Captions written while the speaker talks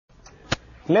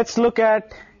let's look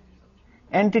at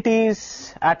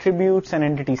entities, attributes, and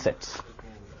entity sets.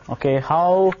 Okay,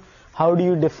 how do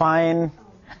you define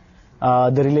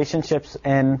the relationships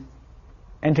in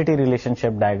entity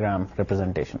relationship diagram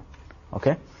representation?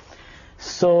 Okay,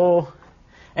 so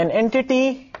an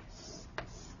entity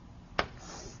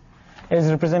is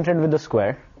represented with a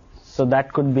square, so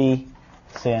that could be,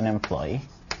 say, an employee.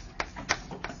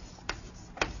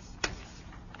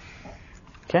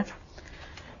 Okay,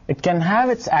 it can have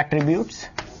its attributes.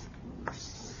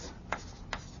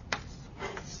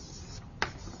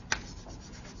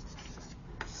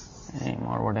 Name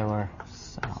or whatever,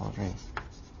 salary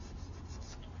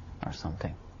or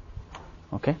something.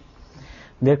 Okay,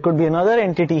 there could be another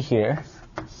entity here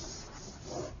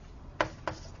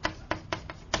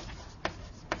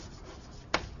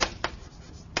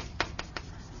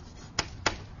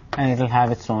and it will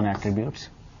have its own attributes.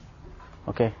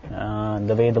 Okay,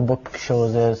 the way the book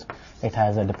shows is it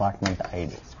has a department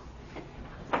ID.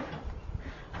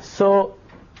 So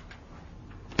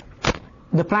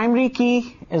the primary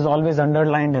key is always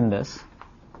underlined in this.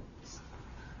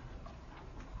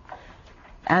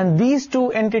 And these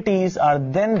two entities are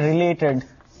then related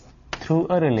through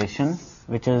a relation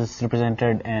which is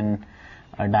represented in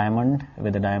a diamond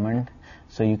with a diamond.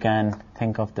 So you can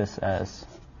think of this as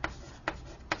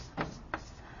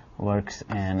works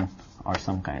in or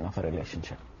some kind of a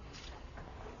relationship.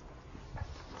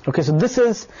 Okay, so this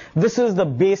is the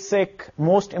basic,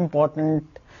 most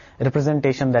important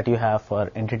representation that you have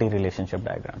for entity relationship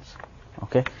diagrams.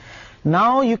 Okay,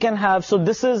 now you can have, so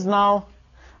this is now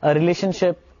a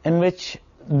relationship in which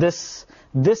this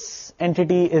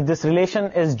entity, this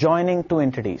relation is joining two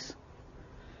entities.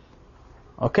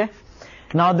 Okay,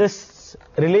 now this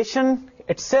relation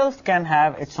itself can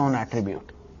have its own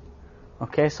attribute.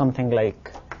 Okay, something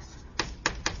like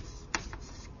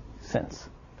since.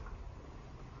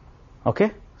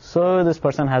 Okay, so this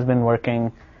person has been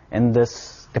working in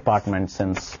this department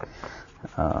since.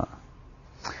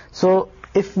 So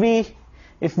if we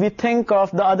think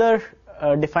of the other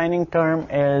defining term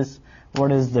is,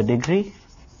 what is the degree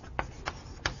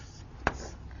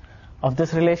of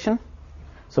this relation?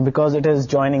 So because it is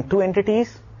joining two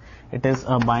entities, it is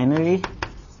a binary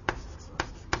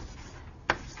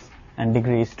and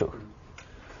degree is 2.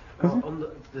 On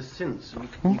the since,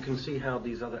 you can see how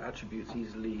these other attributes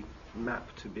easily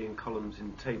map to being columns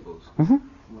in tables.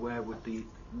 Where would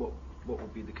what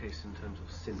would be the case in terms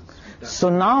of since? So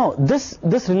now this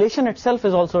relation itself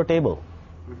is also a table,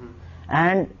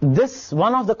 and this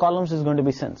one of the columns is going to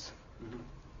be since.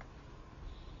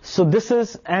 So this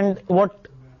is, and what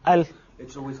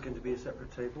it's always going to be a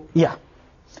separate table? Yeah.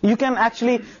 You can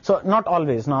actually, so not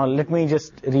always. Now let me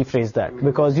just rephrase that,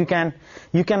 because you can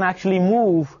actually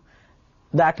move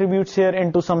the attributes here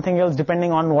into something else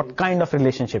depending on what kind of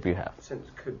relationship you have. Since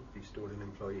could be stored in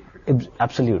employee, for example.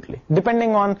 Absolutely.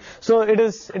 Depending on, so it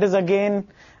is again,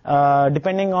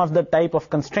 depending on the type of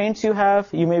constraints you have,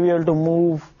 you may be able to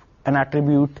move an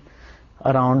attribute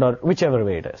around or whichever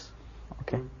way it is.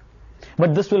 Okay.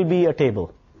 But this will be a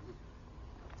table.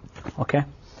 Okay.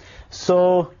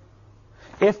 So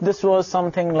if this was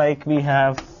something like we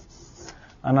have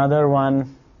another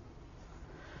one,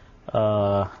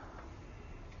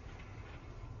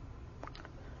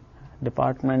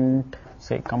 department,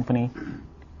 say company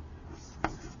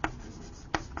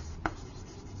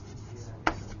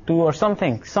 2 or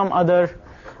something, some other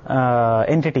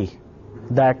entity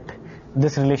that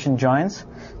this relation joins,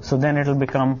 so then it will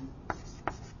become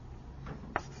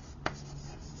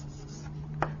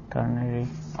ternary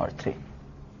or 3.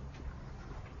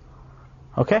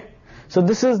 Okay, so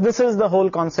this is the whole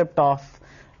concept of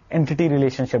entity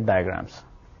relationship diagrams.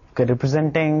 Okay,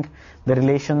 representing the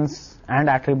relations and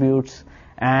attributes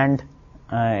and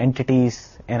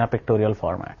entities in a pictorial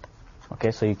format.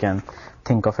 Okay, so you can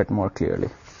think of it more clearly.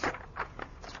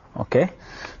 Okay,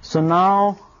 so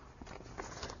now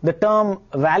the term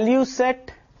value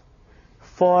set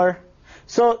for,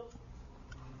 so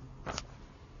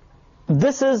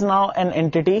this is now an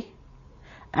entity,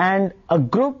 and a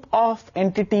group of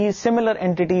entities, similar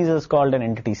entities, is called an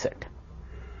entity set.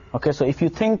 Okay, so if you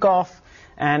think of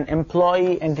an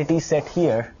employee entity set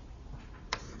here,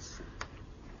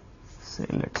 say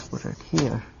let's put it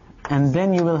here, and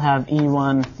then you will have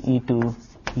E1, E2,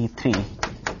 E3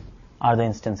 are the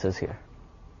instances here.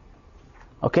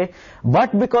 Okay,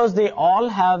 but because they all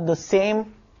have the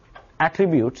same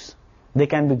attributes, they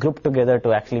can be grouped together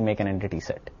to actually make an entity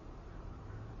set.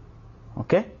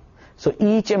 Okay, so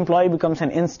each employee becomes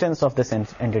an instance of this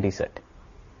entity set.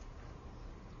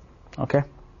 Okay,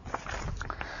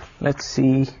 let's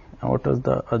see what was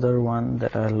the other one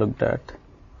that I looked at.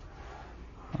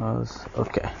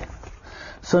 Okay.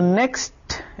 So next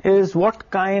is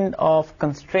what kind of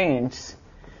constraints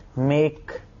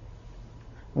make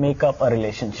up a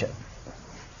relationship.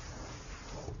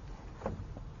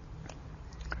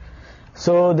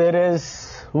 So there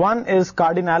is one is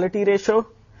cardinality ratio,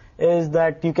 is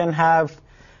that you can have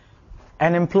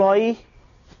an employee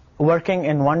working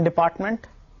in one department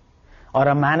or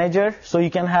a manager. So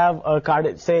you can have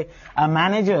say a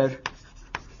manager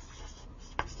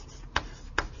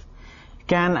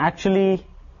can actually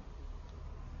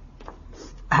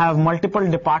have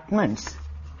multiple departments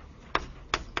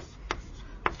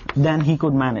than he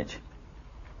could manage,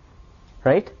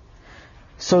 right?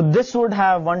 So this would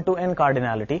have 1 to n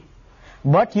cardinality,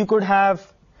 but you could have,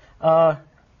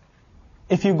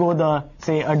 if you go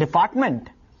say a department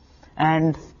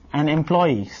and an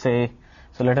employee, say,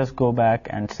 so let us go back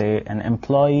and say an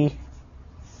employee,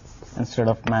 instead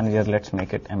of manager, let's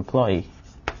make it employee,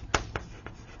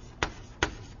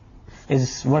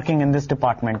 is working in this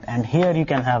department, and here you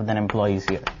can have then employees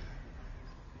here,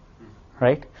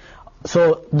 right?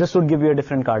 So this would give you a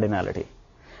different cardinality.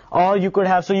 Or you could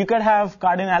have, so you could have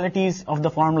cardinalities of the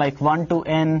form like 1 to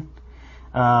n,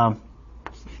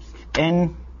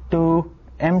 n to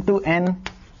m to n,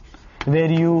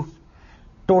 where you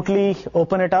totally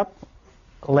open it up.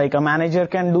 Like a manager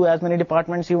can do as many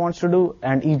departments he wants to do,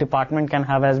 and each department can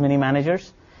have as many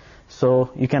managers.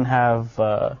 So you can have,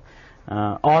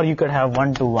 or you could have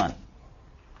 1 to 1.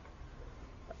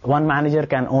 One manager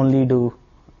can only do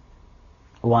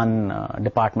one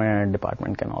department, and a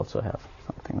department can also have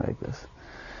something like this.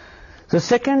 So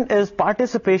second is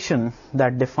participation,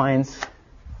 that defines.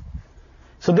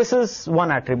 So this is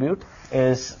one attribute,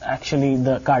 is actually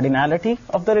the cardinality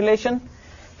of the relation.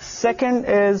 Second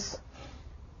is,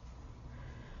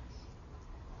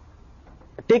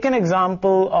 take an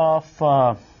example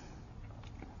of,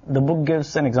 the book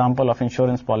gives an example of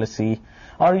insurance policy,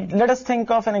 or let us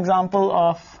think of an example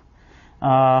of,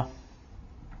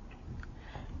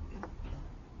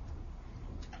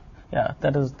 yeah,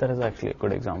 that is actually a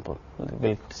good example.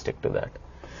 We'll stick to that.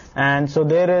 And so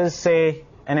there is, say,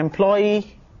 an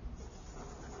employee.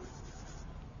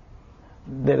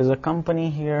 There is a company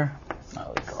here.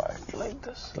 I'll draw it like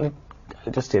this.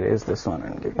 I'll just erase this one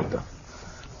and give you the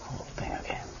whole thing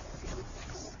again.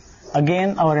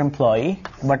 Again, our employee,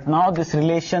 but now this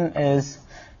relation is,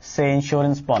 say,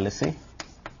 insurance policy.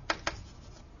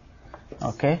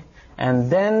 Okay, and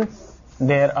then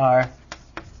there are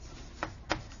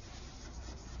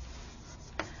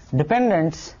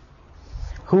dependents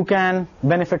who can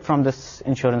benefit from this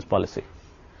insurance policy.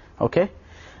 Okay,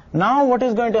 now what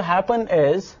is going to happen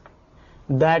is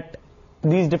that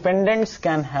these dependents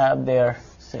can have their,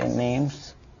 say,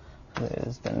 names. There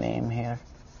is the name here,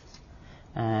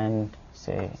 and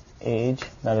say age.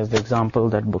 That is the example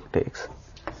that book takes.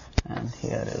 And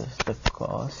here is the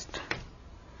cost.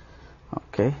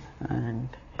 Okay, and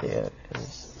here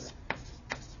is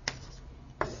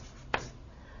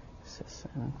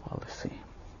SSN policy.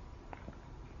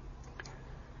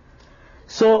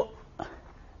 So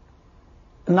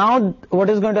now what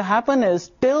is going to happen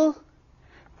is, till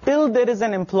there is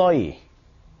an employee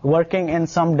working in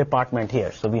some department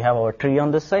here. So we have our tree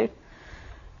on this side.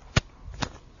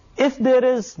 If there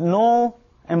is no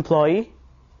employee,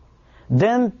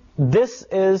 then this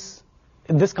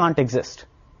can't exist,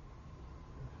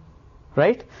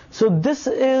 right? So this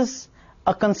is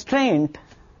a constraint,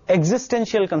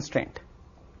 existential constraint.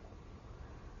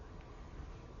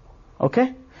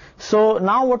 Okay? So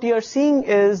now what you are seeing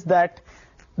is that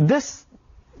this,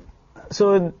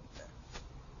 so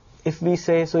if we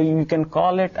say, so you can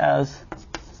call it as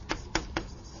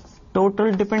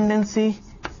total dependency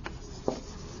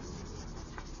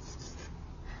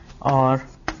or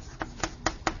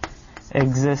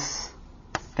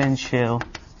existential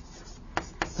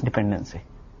dependency.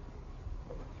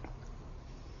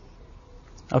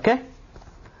 Okay?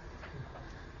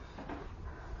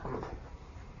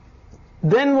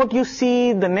 Then what you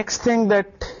see, the next thing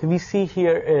that we see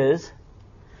here is,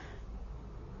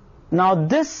 now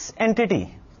this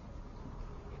entity,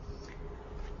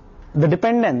 the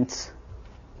dependents,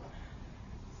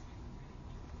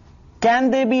 can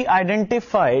they be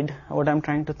identified? What I'm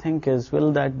trying to think is,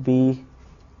 will that be,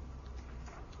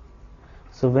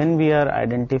 so when we are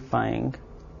identifying,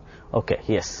 okay,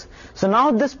 yes. So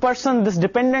now this person, this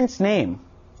dependent's name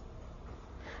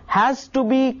has to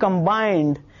be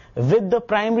combined with the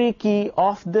primary key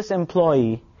of this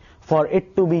employee for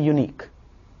it to be unique,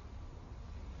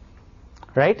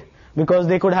 right? Because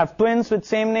they could have twins with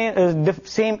same name,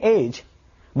 same age,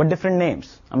 but different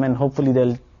names. I mean, hopefully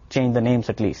they'll change the names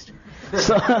at least.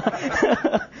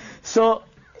 So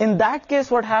in that case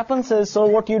what happens is, so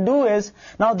what you do is,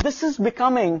 now this is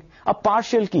becoming a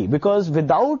partial key, because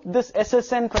without this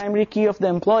SSN primary key of the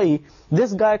employee,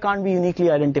 this guy can't be uniquely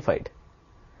identified.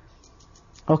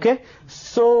 Okay?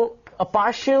 So a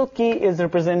partial key is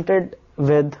represented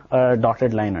with a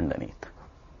dotted line underneath.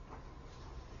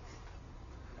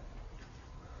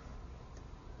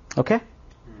 Okay?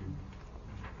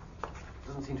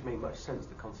 Doesn't seem to make much sense,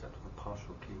 the concept of a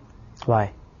partial key. Why?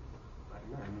 I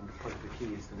don't know. I mean, the point of the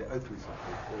key is that it opens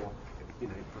something, or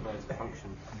it provides a function.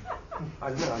 I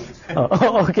don't know. I'm just.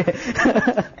 Oh, okay.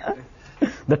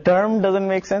 The term doesn't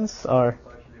make sense, or?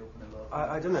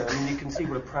 I don't know. I mean, you can see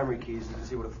what a primary key is. You can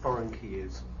see what a foreign key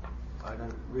is. I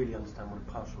don't really understand what a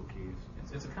partial key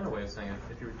is. It's a kind of way of saying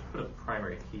if you were to put a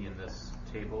primary key in this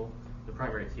table, the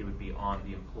primary key would be on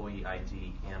the employee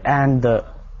ID and the.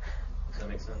 Does that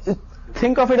make sense?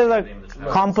 Think of it as a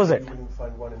composite. You wouldn't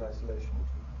find one in isolation.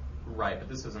 Right, but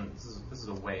this is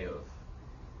a way of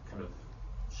kind of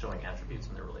showing attributes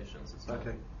and their relations. It's not,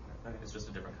 Okay. It's just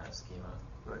a different kind of schema.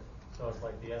 Right. So it's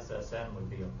like the SSN would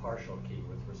be a partial key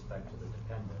with respect to the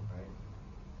dependent,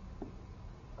 right?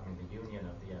 I mean, the union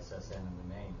of the SSN and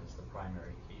the name is the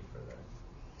primary key for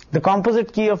the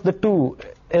composite key of the two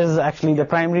is actually the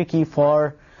primary key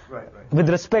for, Right. with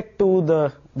respect to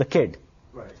the kid.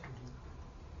 Right.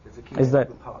 There's a key Is that-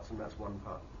 the parts, and that's one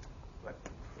part. Right.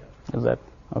 Is that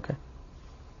okay?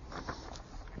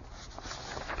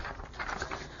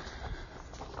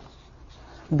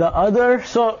 The other,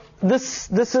 so this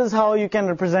is how you can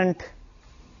represent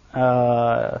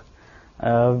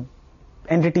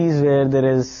entities where there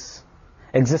is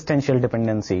existential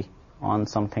dependency on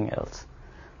something else.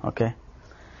 Okay.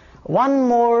 One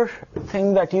more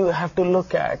thing that you have to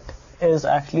look at is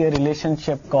actually a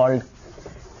relationship called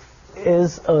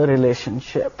is a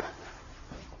relationship.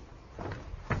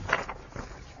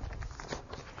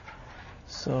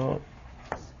 So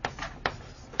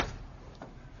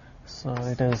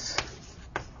it is,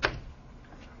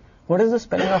 what is the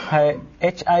spelling of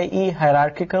HIE,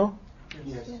 hierarchical?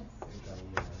 Yes.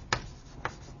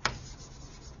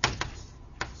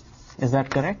 Is that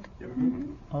correct?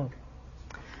 Oh.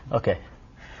 Okay.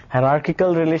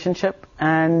 Hierarchical relationship,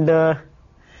 and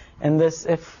in this,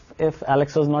 if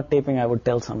Alex was not taping, I would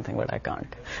tell something, but I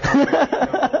can't.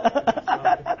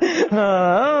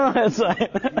 No, it's fine. You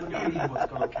wouldn't believe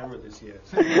what's gone on camera this year.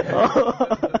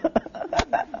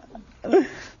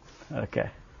 Okay.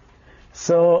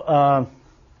 So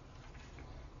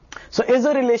is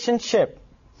a relationship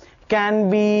can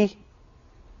be,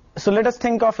 so let us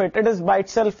think of it. It is by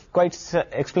itself quite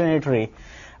explanatory,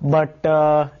 but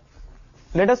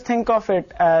let us think of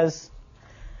it as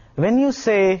when you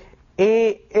say A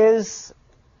is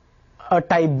a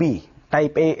type B,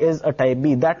 type A is a type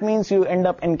B, that means you end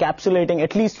up encapsulating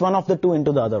at least one of the two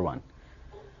into the other one.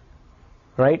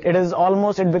 Right? It is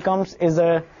almost, it becomes, is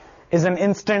an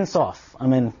instance of, I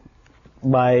mean,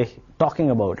 by talking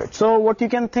about it. So what you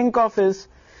can think of is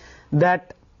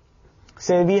that,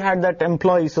 say we had that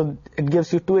employee, so it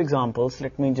gives you two examples.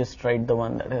 Let me just write the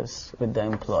one that is with the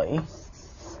employee.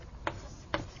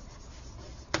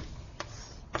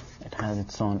 It has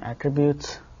its own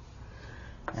attributes,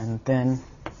 and then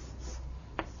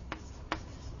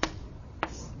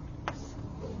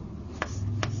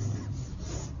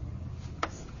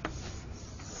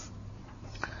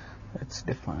let's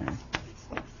define.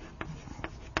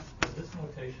 Is this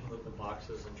notation with the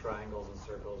boxes and triangles and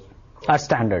circles Are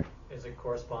standard. Is it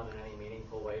correspond in any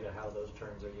meaningful way to how those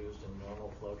terms are used in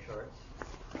normal flowcharts?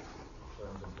 In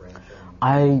terms of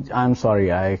branching? I'm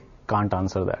sorry, I can't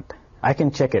answer that. I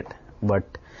can check it,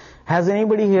 but has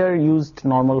anybody here used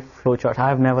normal flowchart? I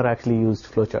have never actually used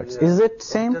flowcharts. Yeah. Is it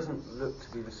same? It doesn't look to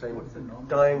be the same.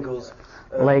 Diangles.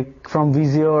 Like from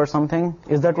Visio or something?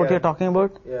 Is that what Yeah. you're talking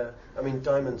about? Yeah. I mean,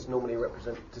 diamonds normally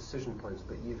represent decision points,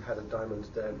 but you've had a diamond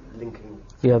there linking.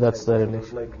 Yeah, that's the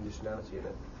There's no conditionality in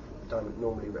it. A diamond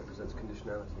normally represents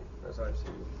conditionality, as I've seen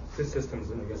it. This system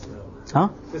is in the SNL. Huh?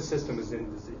 This system is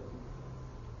in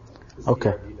the Okay.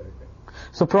 ERD diagram.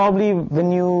 So probably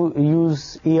when you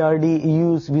use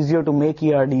use Visio to make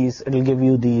ERDs, it'll give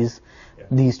you these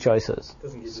choices. It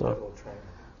doesn't give you So that little triangle,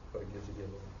 but it gives you the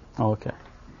other. okay.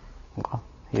 Well,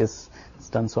 he's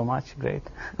done so much. Great.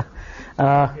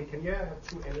 Okay, can you have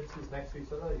two entities next to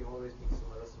each other? You always need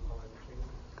some other symbol in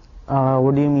between.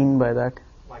 What do you mean by that?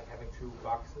 Like having two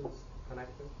boxes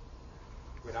connected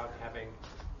without having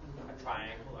a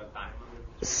triangle or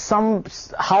diamond.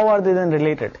 How are they then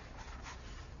related?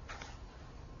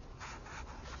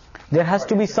 There has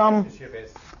to be some.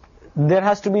 There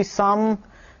has to be some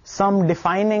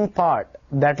defining part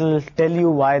that will tell you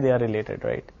why they are related,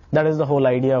 right? That is the whole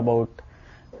idea about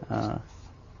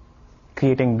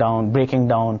breaking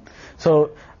down.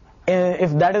 So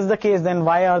if that is the case, then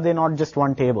why are they not just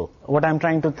one table? What I'm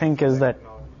trying to think is that,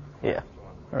 yeah,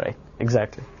 right,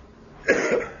 exactly.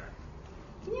 Can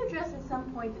you address at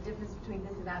some point the difference between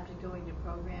this and object-oriented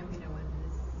program? You know, whether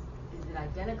this is an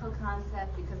identical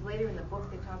concept? Because later in the book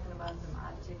they're talking about some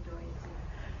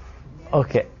object-oriented.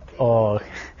 Okay. Oh,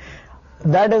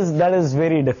 that is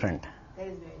very different. That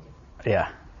is very different. Yeah,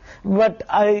 but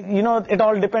it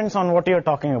all depends on what you're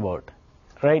talking about,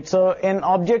 right? So in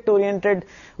object-oriented,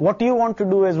 what you want to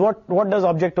do is what does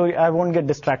object-oriented? I won't get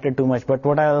distracted too much, but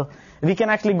we can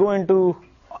actually go into.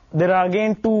 There are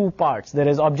again two parts. There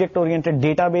is object-oriented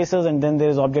databases, and then there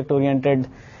is object-oriented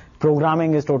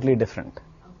programming is totally different.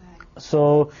 Okay.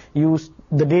 So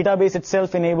the database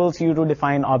itself enables you to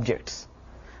define objects,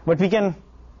 but we can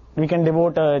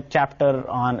devote a chapter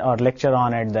on or lecture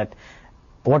on it, that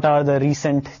what are the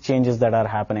recent changes that are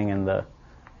happening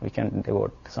we can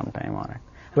devote some time on it.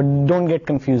 But don't get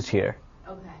confused here.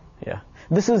 Okay. Yeah.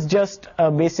 This is just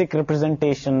a basic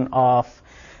representation of,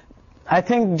 I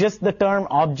think just the term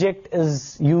object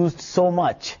is used so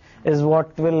much is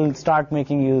what will start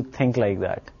making you think like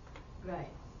that. Right.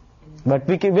 But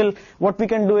what we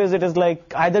can do is, it is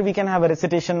like either we can have a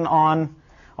recitation on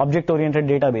object-oriented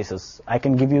databases. I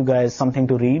can give you guys something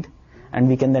to read, and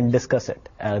we can then discuss it,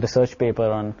 a research paper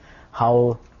on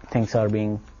how things are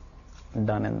being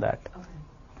done in that. Okay.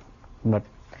 But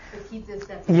So keep this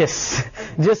stuff. yes,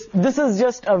 Okay. This is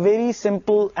just a very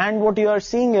simple, and what you are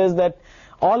seeing is that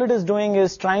all it is doing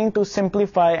is trying to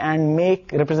simplify and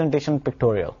make representation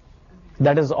pictorial.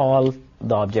 That is all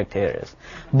the object here is.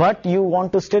 But you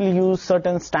want to still use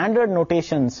certain standard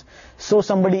notations so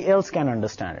somebody else can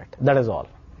understand it. That is all.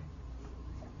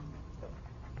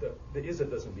 The ISA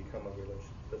doesn't become a relation,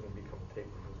 doesn't become a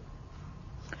table,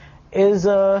 does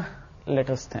it? Let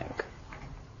us think.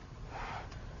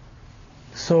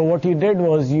 So what you did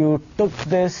was you took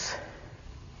this.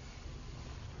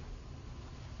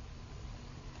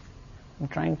 I'm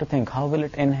trying to think, how will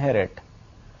it inherit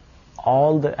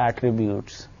all the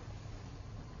attributes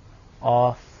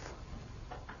of,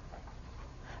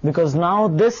 because now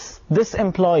this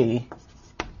employee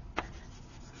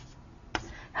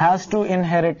has to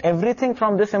inherit everything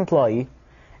from this employee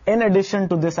in addition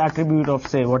to this attribute of,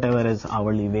 say, whatever is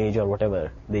hourly wage or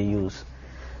whatever they use.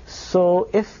 So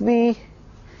if we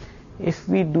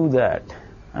do that,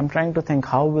 I'm trying to think,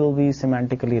 how will we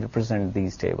semantically represent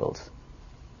these tables?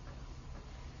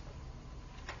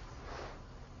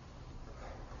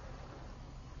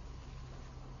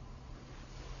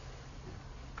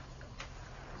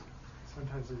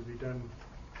 Sometimes it'll be done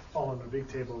all on a big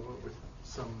table, but with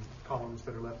some columns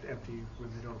that are left empty when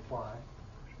they don't apply.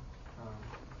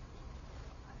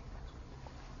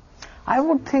 I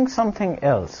would think something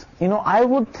else. I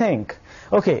would think,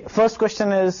 okay, first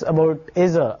question is about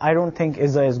ISA. I don't think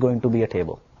ISA is going to be a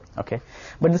table. Okay.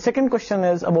 But the second question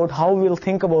is about how we'll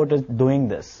think about it doing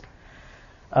this.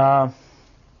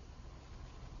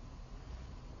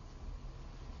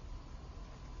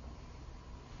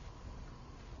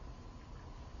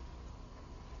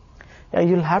 Yeah,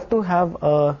 you'll have to have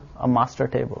a master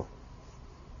table.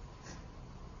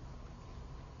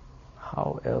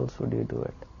 How else would you do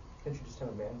it? Can't you just have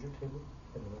a manager table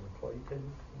and an employee table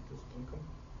and just income?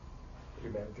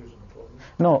 Your managers and employees?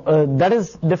 No, that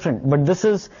is different. But this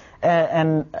is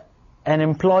an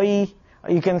employee.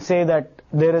 You can say that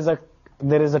there is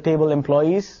a table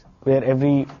employees where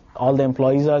all the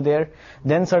employees are there.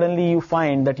 Then suddenly you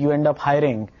find that you end up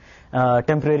hiring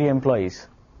temporary employees.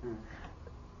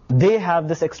 They have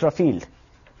this extra field.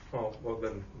 Oh, well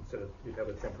then instead of you have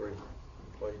a temporary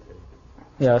employee table.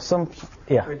 Yeah, Doesn't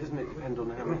it depend on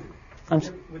how many?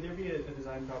 Would there be a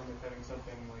design problem with having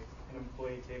something like an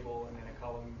employee table and then a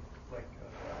column like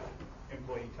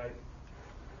employee type,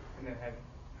 and then have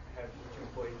each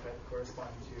employee type correspond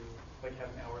to, like, have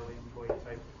an hourly employee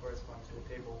type that corresponds to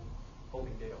a table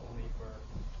holding data only for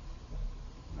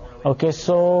hourly? Okay,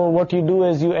 so what you do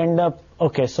is you end up,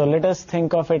 okay, so let us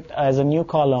think of it as a new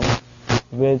column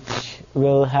which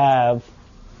will have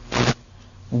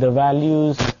the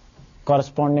values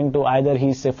corresponding to either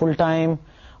he's, say, full-time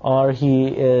or he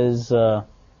is... Yeah,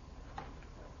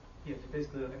 so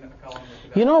basically a column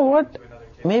with You know what? to another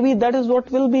table. Maybe that is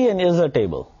what will be an ISA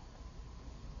table.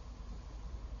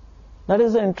 That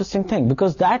is an interesting thing,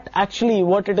 because that actually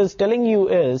what it is telling you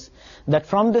is that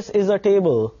from this ISA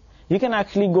table, you can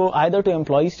actually go either to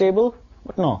employees table,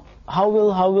 but no. How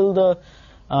will the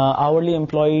hourly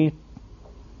employee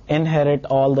inherit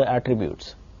all the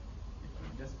attributes? It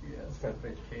would just be a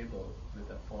separate table with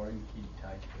a foreign key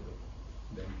tied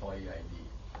to the employee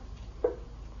ID.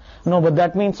 No, but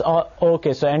that means,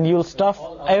 okay, so and you'll stuff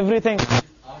everything.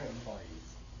 Are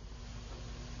employees.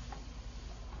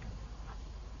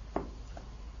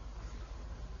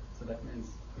 So that means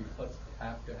you first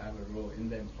have to have a row in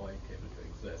the employee table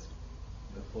to exist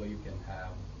before you can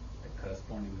have a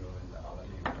corresponding row in the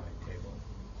hourly employee table.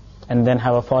 And then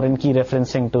have a foreign key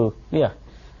referencing to, yeah.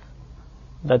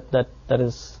 That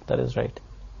is right.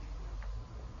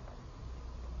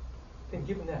 And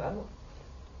given that,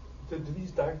 do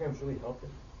these diagrams really help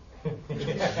you?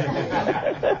 You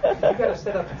got to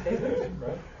set up the tables,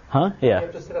 right? Huh? Yeah. You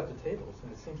have to set up the tables,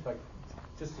 and it seems like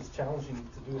just as challenging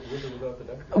to do it with or without the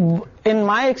diagram. In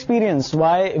my experience,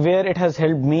 where it has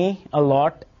helped me a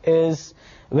lot is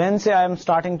when, say, I'm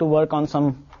starting to work on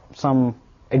some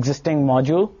existing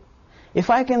module. If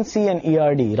I can see an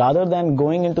ERD, rather than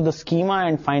going into the schema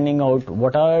and finding out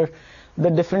what are the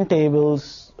different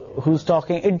tables, who's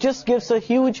talking, it just gives a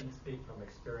huge... I can speak from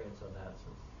experience on that.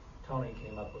 So Tony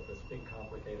came up with this big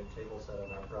complicated table set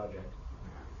on our project.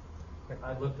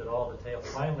 I looked at all the tables.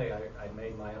 Finally, I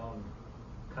made my own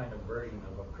kind of version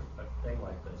of a thing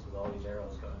like this with all these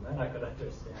arrows going. Then I could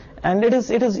understand it. And it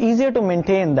is easier to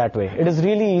maintain that way. It is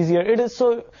really easier. It is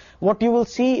so... What you will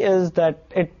see is that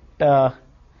it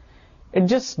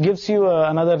just gives you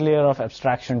another layer of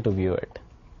abstraction to view it.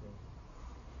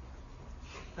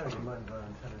 It's not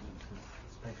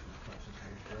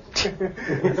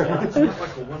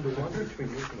like a one-to-one between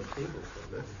making a table, so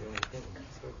that's the only thing.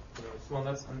 Well,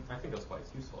 I think that's why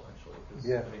it's useful, actually.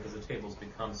 Because the tables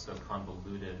become so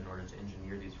convoluted in order to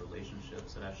engineer these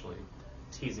relationships, and actually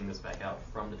teasing this back out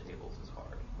from the tables is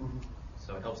hard. Mm-hmm.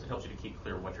 So it helps you to keep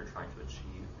clear what you're trying to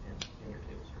achieve in your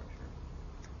table structure.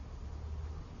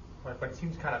 But it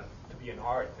seems kind of to be an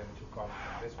art then to go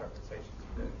from this representation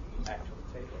to the actual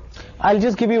table. I'll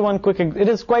just give you one quick. It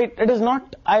is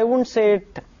not, I wouldn't say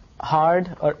it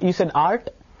hard, or you said art?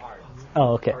 Art.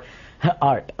 Oh, okay.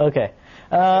 Art, okay.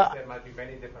 There might be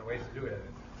many different ways to do it.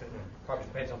 It probably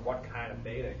depends on what kind of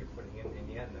data you're putting in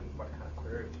the end and what kind of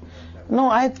queries. No,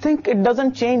 I think it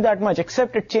doesn't change that much,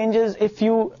 except it changes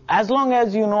as long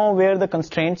as you know where the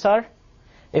constraints are.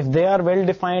 If they are well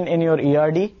defined in your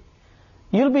ERD,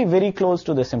 you'll be very close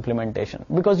to this implementation,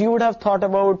 because you would have thought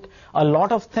about a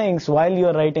lot of things while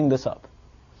you're writing this up.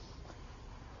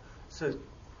 So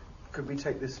could we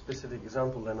take this specific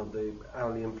example then of the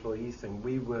hourly employee thing?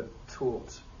 We were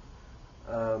taught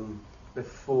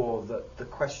before that the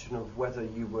question of whether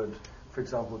you would, for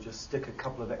example, just stick a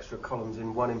couple of extra columns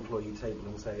in one employee table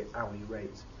and say hourly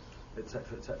rate,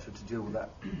 etc., to deal with that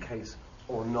case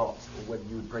or not, or whether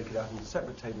you would break it out into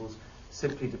separate tables,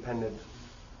 simply depended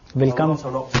We'll come on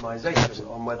optimization,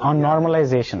 on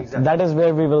normalization. Exactly. That is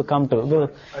where we will come to.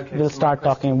 We'll start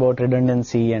talking about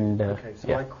redundancy and.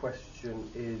 My question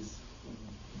is: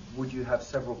 would you have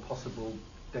several possible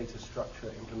data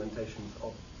structure implementations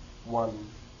of one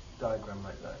diagram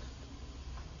like that?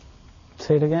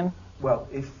 Say it again. Well,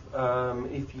 if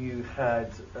you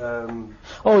had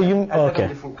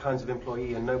different kinds of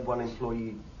employee and no one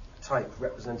employee type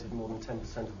represented more than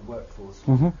 10% of the workforce.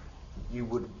 Mm-hmm. You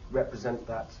would represent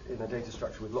that in a data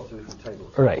structure with lots of different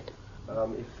tables. Right.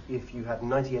 If you had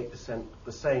 98%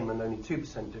 the same and only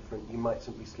 2% different, you might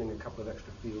simply sling a couple of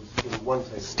extra fields in one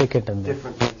table. Stick it in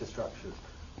different data structures.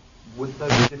 Would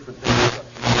those different data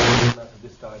structures come out of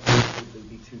this diagram? Would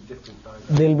they be two different diagrams?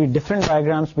 There'll be different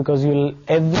diagrams because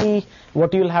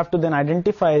what you'll have to then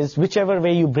identify is whichever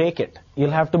way you break it.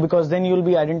 You'll have to, because then you'll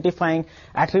be identifying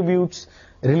attributes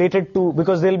related to,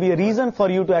 because there'll be a reason for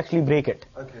you to actually break it.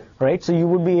 Okay. Right? So you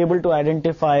would be able to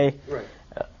identify. Right.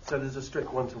 So there's a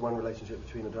strict one-to-one relationship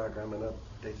between a diagram and a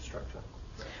data structure.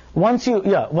 Once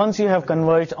you have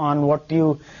converged on what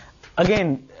you,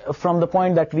 again, from the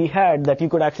point that we had, that you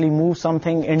could actually move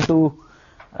something into,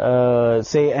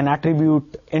 say, an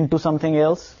attribute into something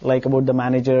else, like about the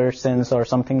manager sense or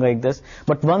something like this.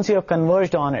 But once you have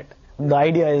converged on it, the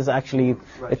idea is actually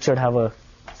it should have a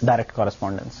direct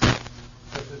correspondence.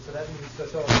 So that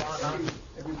means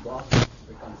every block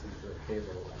becomes into a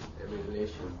table, and every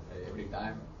relation, every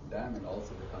diamond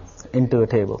also becomes into a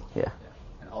table. Yeah.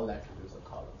 And all attributes are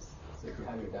columns. So if you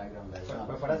have your diagram like that,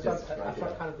 but that's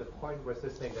what kind of the point was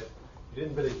this thing that you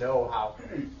didn't really know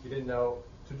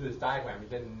to do this diagram. You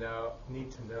didn't need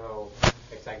to know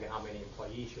exactly how many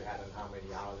employees you had and how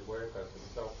many hourly workers and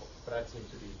so forth. But that seems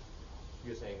to be,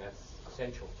 you're saying that's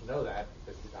essential to know that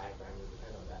because the diagram will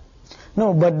depend on that.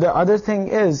 No, but the other thing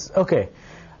is, okay,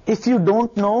 if you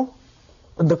don't know,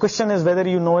 the question is whether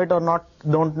you know it or not,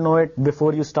 don't know it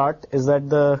before you start. Is that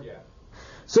the... Yeah.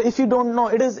 So if you don't know,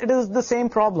 it is the same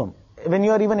problem. When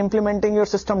you are even implementing your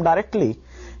system directly,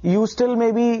 you still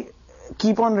maybe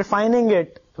keep on refining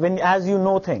it as you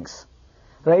know things,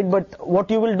 right? But what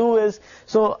you will do is,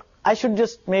 so I should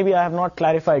just, maybe I have not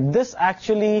clarified, this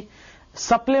actually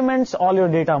supplements all your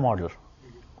data model.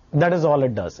 That is all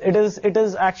it does. It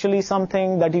is actually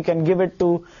something that you can give it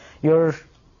to your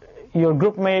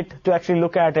group mate to actually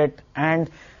look at it and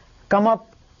come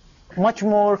up much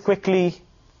more quickly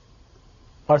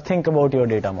or think about your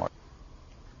data model.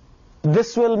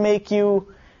 This will make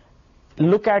you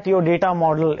look at your data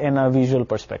model in a visual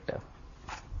perspective.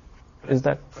 Is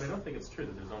that? But I don't think it's true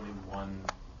that there's only one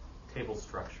table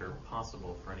structure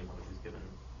possible for anyone with these given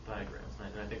diagrams.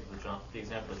 And I think the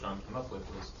example that John came up with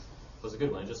was a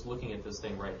good one. Just looking at this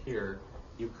thing right here,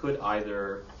 you could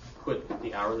either put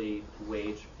the hourly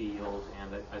wage field,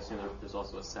 and I assume there's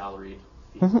also a salaried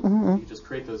field. You could just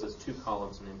create those as two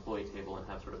columns in the employee table and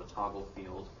have sort of a toggle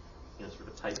field, sort of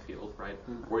a type field, right?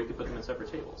 Or you could put them in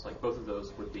separate tables. Like, both of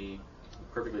those would be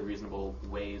perfectly reasonable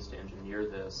ways to engineer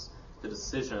this. The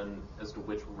decision as to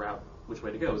which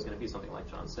way to go is going to be something like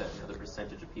John said, the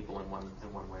percentage of people in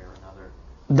one way or another.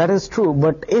 That is true,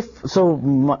 but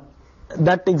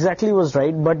that exactly was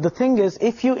right. But the thing is,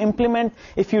 if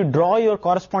you draw your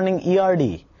corresponding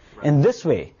ERD in this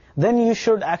way, then you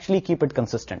should actually keep it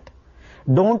consistent.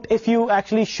 If you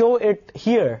actually show it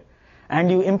here and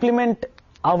you implement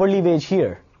hourly wage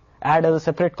here, add as a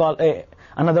separate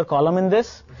another column in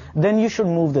this, then you should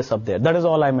move this up there. That is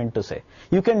all I meant to say.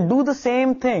 You can do the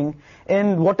same thing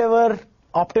in whatever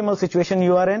optimal situation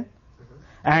you are in,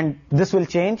 and this will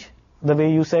change the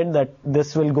way you said that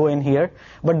this will go in here,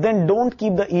 but then don't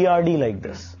keep the ERD like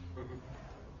this.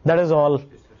 That is all.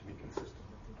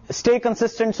 Stay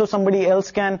consistent so somebody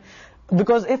else can,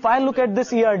 because if I look at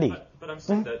this ERD. But I'm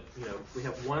saying that, we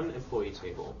have one employee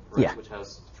table, right, which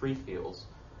has 3 fields,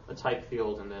 a type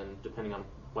field, and then depending on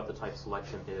what the type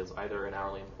selection is, either an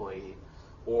hourly employee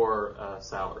or a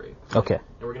salary. Okay. And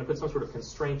we're going to put some sort of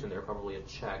constraint in there, probably a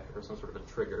check or some sort of a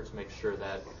trigger to make sure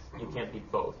that you can't be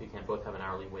both. You can't both have an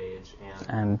hourly wage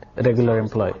and regular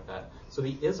employee. Like that. So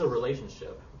the is a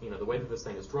relationship. The way that this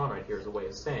thing is drawn right here is a way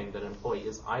of saying that an employee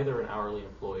is either an hourly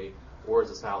employee or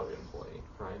is a salaried employee,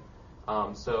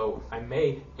 right? So I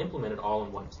may implement it all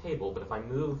in one table, but if I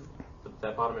move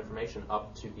that bottom information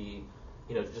up to be,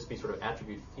 to just be sort of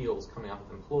attribute fields coming out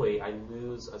of employee, I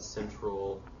lose a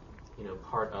central,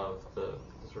 part of the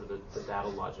sort of the data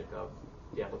logic of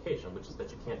the application, which is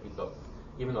that you can't be both,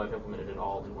 even though I've implemented it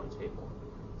all in one table.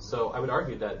 So I would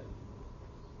argue that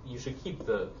you should keep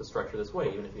the structure this way,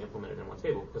 even if you implement it in one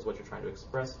table, because what you're trying to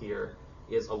express here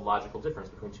is a logical difference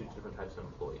between 2 different types of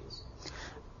employees.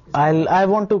 I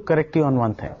want to correct you on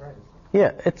one thing.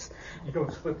 Yeah, you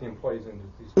don't split the employees into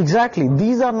these. Exactly.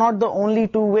 These are not the only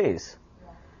 2 ways.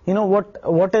 Let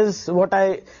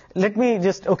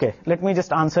me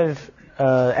just answer,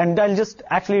 and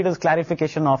it is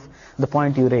clarification of the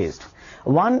point you raised.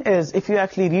 One is, if you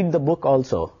actually read the book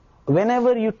also,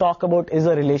 whenever you talk about is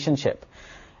a relationship,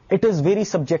 it is very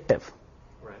subjective.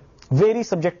 Right. Very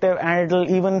subjective, and it'll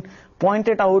even point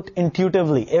it out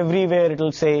intuitively. Everywhere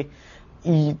it'll say,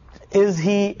 is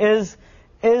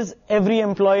every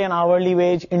employee an hourly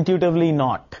wage? Intuitively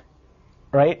not.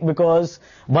 Right?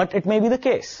 But it may be the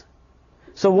case.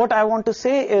 So what I want to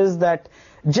say is that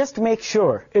just make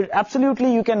sure,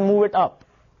 absolutely you can move it up,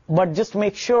 but just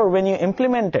make sure when you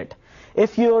implement it,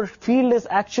 if your field is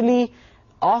actually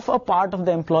off a part of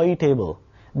the employee table,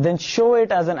 then show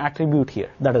it as an attribute here.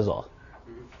 That is all.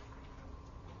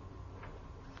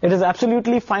 It is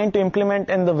absolutely fine to implement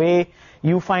in the way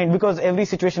you find, because every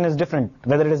situation is different,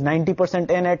 whether it is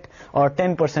 90% in it or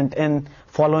 10% in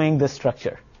following this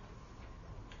structure.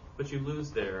 But you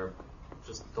lose there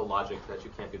just the logic that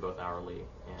you can't be both hourly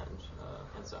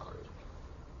and salaried,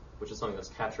 which is something that's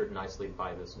captured nicely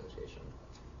by this notation.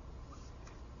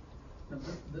 Now,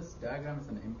 this diagram is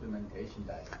an implementation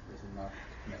diagram. This is not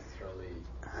necessarily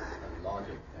a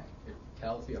logic thing. It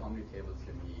tells you how many tables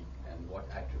you need and what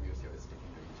attributes you're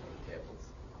sticking to each of the tables.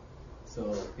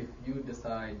 So if you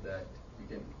decide that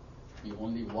you can be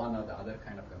only one or the other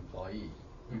kind of employee,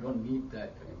 you don't need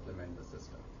that to implement the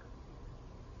system.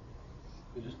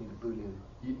 You just need a Boolean.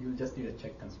 You just need a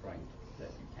check constraint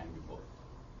that you can be both.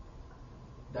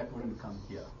 That wouldn't come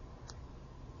here.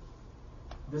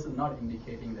 This is not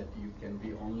indicating that you can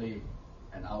be only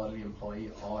an hourly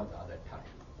employee or the other type.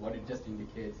 What it just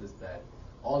indicates is that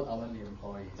all hourly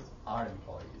employees are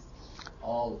employees.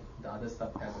 All the other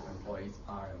subtype of employees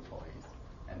are employees.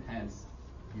 And hence,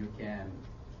 you can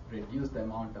reduce the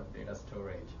amount of data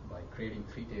storage by creating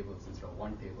 3 tables instead of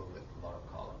 1 table with a lot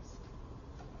of columns.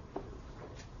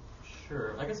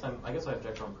 Sure. I guess I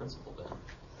object on principle then.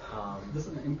 This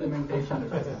is an implementation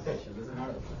representation. This is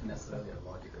not necessarily a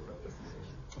logical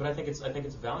representation. But I think its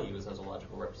value is as a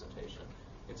logical representation.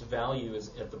 Its value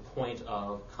is at the point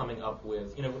of coming up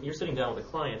with, when you're sitting down with a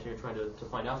client and you're trying to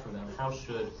find out from them, how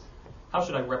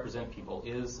should I represent people?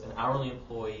 Is an hourly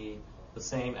employee the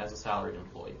same as a salaried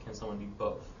employee? Can someone be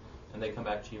both? And they come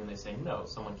back to you and they say, no,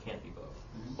 someone can't be both.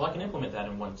 Well, I can implement that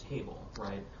in one table,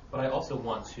 right? But I also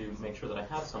want to make sure that I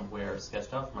have somewhere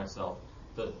sketched out for myself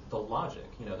the logic,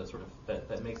 that sort of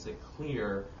that makes it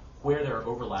clear where there are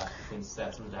overlaps between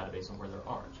sets in the database and where there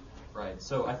aren't, right?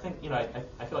 So I think, I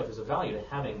feel like there's a value to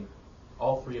having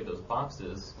all three of those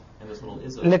boxes and this little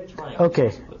triangle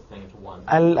to put the thing into one.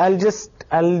 I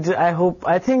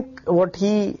think what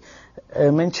he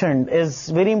mentioned is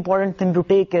very important thing to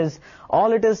take is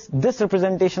all it is, this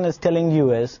representation is telling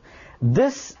you is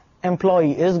this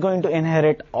employee is going to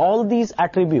inherit all these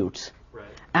attributes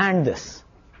and this.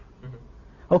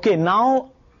 Okay,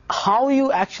 now how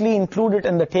you actually include it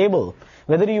in the table,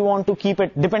 whether you want to keep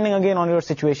it, depending again on your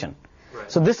situation.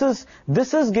 So this is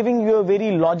giving you a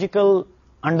very logical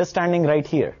understanding right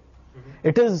here.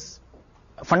 It is,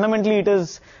 fundamentally it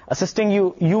is assisting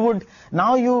you.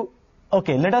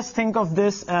 Okay, let us think of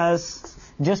this as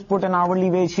just put an hourly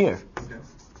wage here.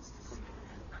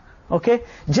 Okay,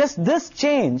 just this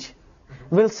change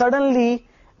will suddenly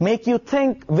make you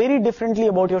think very differently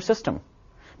about your system.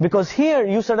 Because here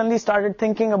you suddenly started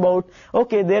thinking about,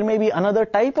 okay, there may be another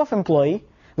type of employee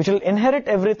which will inherit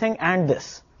everything and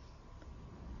this.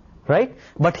 Right?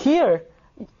 But here,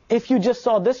 if you just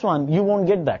saw this one, you won't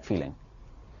get that feeling.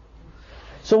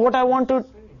 So what I want to...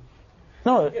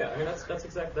 No. Yeah, I mean,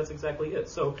 that's exactly it.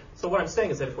 So what I'm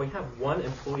saying is that if we have one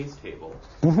employees table,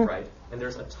 right, and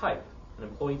there's a type, an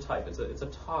employee type, it's a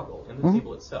toggle in the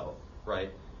table itself, right?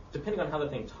 Depending on how the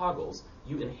thing toggles,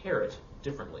 you inherit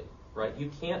differently, right? You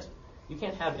can't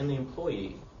have in the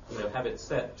employee, have it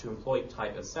set to employee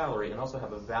type as salary and also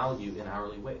have a value in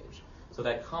hourly wage. So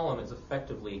that column is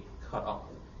effectively cut off.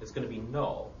 It's going to be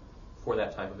null for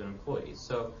that type of an employee.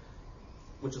 So,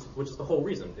 which is the whole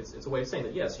reason. It's a way of saying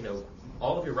that yes,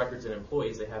 all of your records in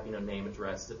employees, they have name,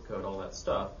 address, zip code, all that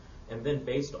stuff, and then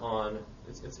based on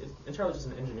it's entirely just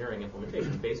an engineering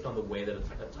implementation based on the way that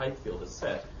a type field is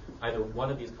set. Either one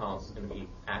of these columns is going to be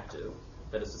active,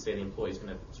 that is to say the employee is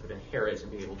going to sort of inherit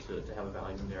and be able to have a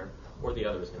value in there, or the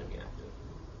other is going to be active.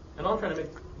 And all I'm trying to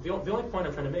make, the only point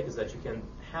I'm trying to make is that you can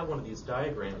have one of these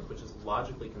diagrams which is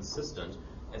logically consistent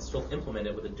and still implement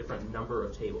it with a different number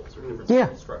of tables or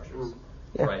different structures.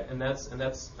 Yeah. Right, and that's I'm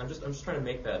just trying to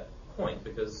make that point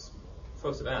because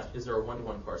folks have asked, is there a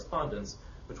one-to-one correspondence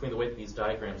between the way that these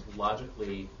diagrams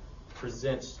logically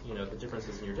present, the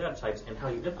differences in your data types and how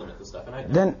you implement this stuff? And I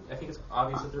think it's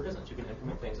obvious that there isn't. You can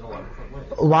implement things in a lot of different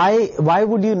ways. Why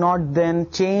would you not then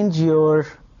change your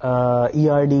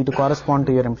ERD to correspond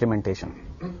to your implementation?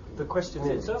 The question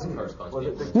is, it doesn't correspond to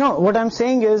it. No, what I'm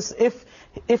saying is if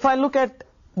I look at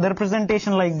the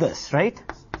representation like this, right?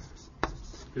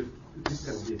 This is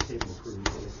going to be a table for each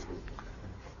entity.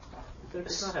 It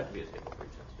does not have to be a table for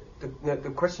each entity. The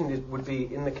question would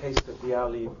be in the case that the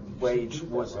hourly wage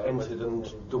was entered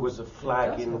and there was a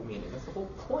flag That's the whole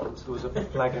point. There was a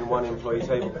flag in one employee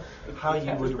table. How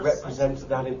you would represent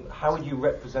that? How would you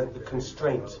represent the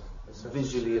constraint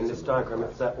visually in this diagram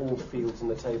if they're all fields in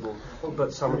the table,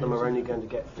 but some of them are only going to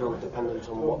get filled dependent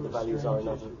on what the values are in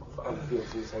other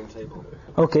fields in the same table?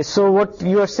 Okay, so what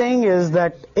you are saying is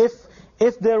that if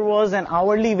there was an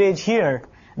hourly wage here,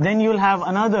 then you'll have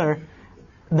another.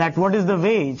 That what is the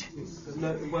wage?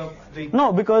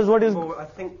 Because what is? I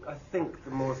think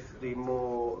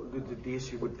the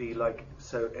issue would be like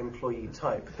employee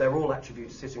type. They're all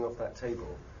attributes sitting off that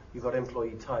table. You've got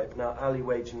employee type now. Hourly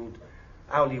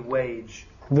wage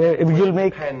where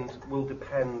will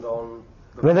depend on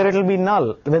whether it'll be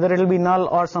null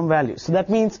or some value. So that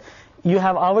means you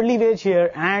have hourly wage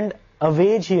here and a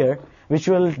wage here, which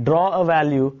will draw a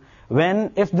value.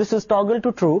 If this is toggled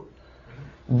to true,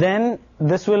 then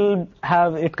this will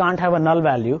it can't have a null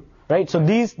value, right? So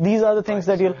these are the things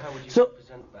that you'll. How would you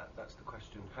represent that? That's the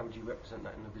question. How would you represent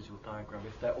that in a visual diagram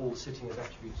if they're all sitting as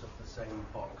attributes of the same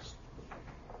box?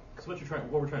 So what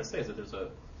we're trying to say is that there's a.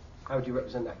 How would you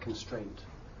represent that constraint?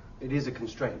 It is a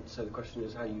constraint, so the question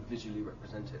is how you visually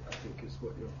represent it, I think is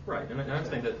what you're... Right, and I'm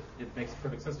saying that it makes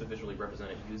perfect sense to visually represent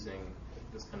it using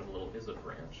this kind of a little is-a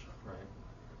branch, right?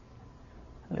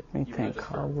 Let me think,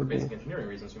 how would for basic engineering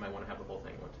reasons, you might want to have the whole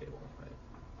thing in one table, right?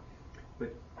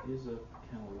 But is-a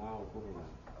can allow overlap.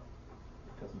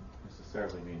 It doesn't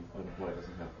necessarily mean an employee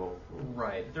doesn't have both.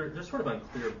 Right, they're sort of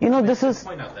unclear. This is...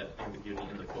 point out that ambiguity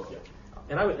in the book.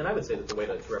 And I would say that the way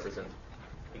to represent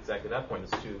exactly that point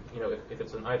is to, if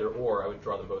it's an either or, I would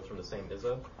draw them both from the same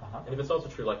is-a. And if it's also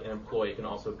true, like an employee can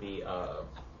also be,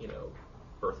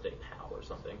 birthday pal or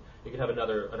something. You could have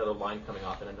another line coming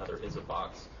off and another is a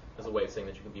box as a way of saying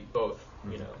that you can be both,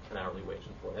 an hourly wage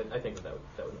employee. I think that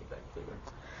would make that clearer.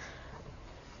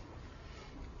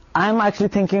 I'm actually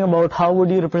thinking about how would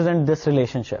you represent this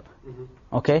relationship.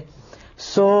 Okay,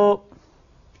 so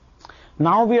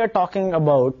now we are talking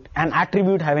about an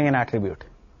attribute having an attribute.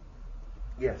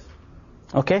 Yes.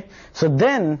 Okay, so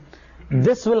then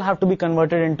this will have to be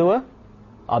converted into a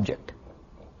object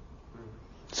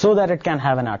so that it can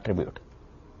have an attribute.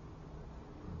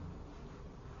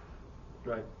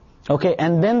 Right. Okay,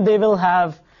 and then they will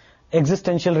have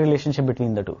existential relationship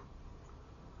between the two.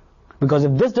 Because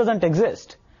if this doesn't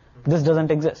exist, this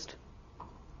doesn't exist.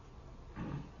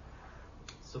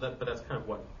 So but that's kind of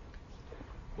what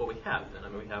we have then. I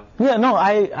mean, we have. Yeah, no,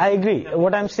 I agree.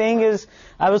 What I'm saying is,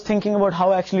 I was thinking about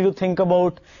how actually to think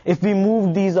about if we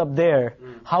move these up there,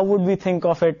 how would we think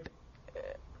of it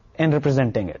in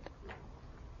representing it?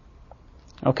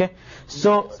 Okay,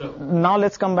 so now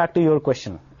let's come back to your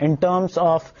question in terms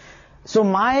of. So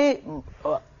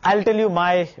I'll tell you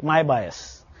my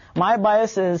bias. My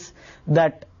bias is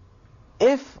that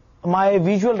if my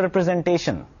visual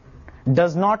representation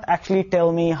does not actually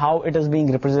tell me how it is being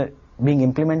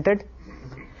implemented,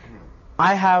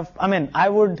 I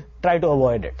would try to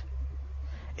avoid it.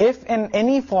 If in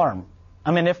any form,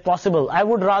 if possible, I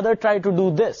would rather try to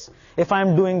do this if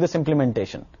I'm doing this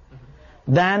implementation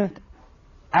than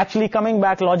actually coming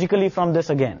back logically from this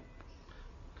again.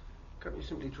 Can't you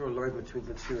simply draw a line between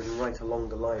the two and write along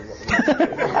the line?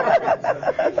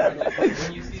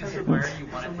 When you see a square, you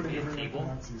want it to be a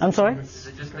table? I'm sorry? Is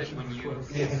it just that when you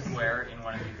see a square in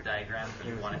one of these diagrams,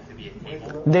 you want it to be a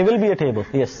table? They will be a table,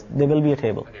 yes. They will be a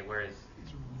table. Okay, whereas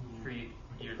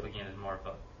you're looking at it as more of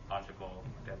a logical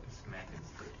semantics.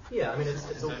 Yeah,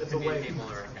 it's a it could be a table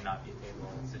or it cannot be a table.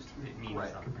 It's just, it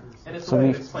means something. And it's a way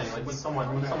of explaining, like when someone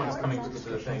is coming to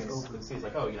the thing and sees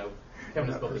like, Kevin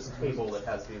has built this table that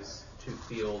has these two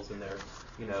fields, and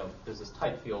there's this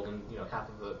type field, and half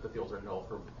of the fields are null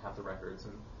for half the records,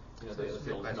 and the other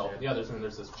field is null for the others, and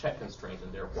there's this check constraint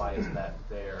in there. Why is that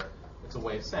there? It's a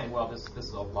way of saying, well, this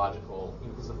is a logical,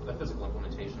 this is a physical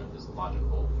implementation of this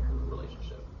logical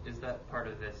relationship. Is that part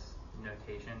of this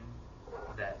notation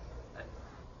that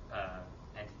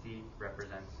entity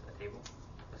represents a table?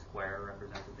 A square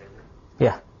represents a table?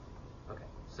 Yeah. Okay,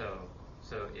 so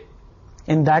it.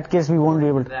 In that case, we won't be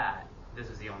able to. This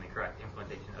is the only correct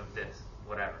implementation of this,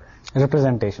 whatever.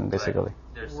 Representation, basically.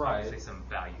 But there's obviously some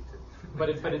value to. But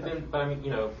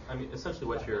essentially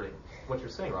what you're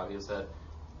saying, Ravi, is that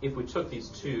if we took these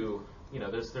two,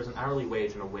 there's an hourly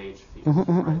wage and a wage fee,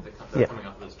 right? They're coming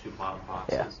up with those two bottom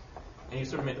boxes, and you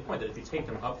sort of made the point that if you take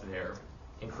them up there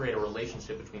and create a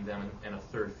relationship between them and a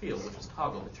third field, which is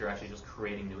toggle, that you're actually just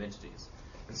creating new entities.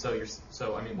 And so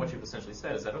what you've essentially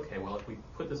said is that, okay, well, if we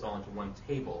put this all into one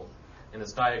table in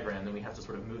this diagram, then we have to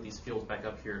sort of move these fields back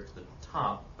up here to the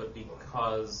top, but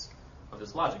because of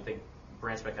this logic, they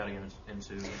branch back out again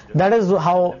into that is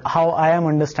how I am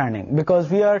understanding, because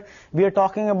we are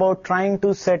talking about trying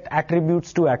to set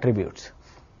attributes to attributes,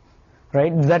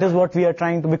 right? That is what we are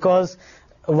trying to, because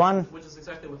which is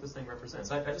exactly what this thing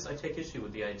represents. I take issue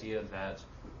with the idea that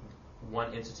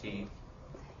one entity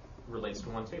relates to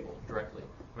one table directly.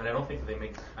 I don't think that they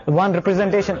make one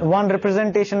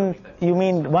representation. You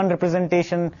mean one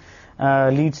representation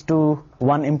leads to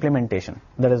one implementation?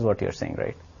 That is what you're saying,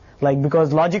 right? Like,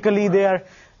 because logically they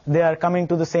are coming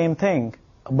to the same thing,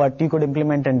 but you could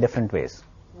implement in different ways.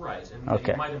 Right, and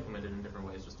you might implement it in different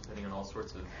ways, just depending on all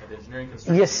sorts of engineering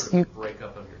constraints. Yes,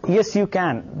 yes, you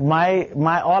can.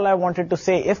 My all I wanted to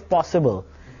say, if possible,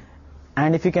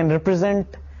 and if you can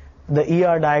represent the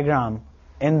ER diagram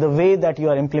in the way that you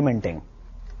are implementing,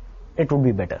 it would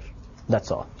be better.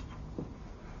 That's all.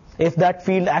 If that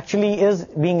field actually is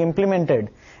being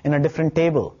implemented in a different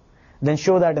table, then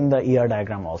show that in the ER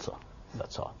diagram also.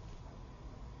 That's all.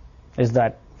 Is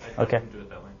that okay? I can do it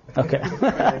that way. Okay.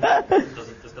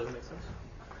 This doesn't make sense.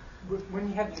 When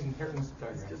you have the inheritance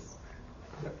diagram,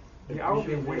 the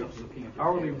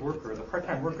hourly worker, the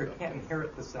part-time worker can't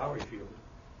inherit the salary field,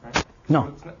 right?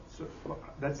 No.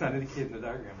 That's not indicated in the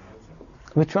diagram, is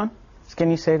it? Which one?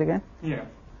 Can you say it again? Yeah.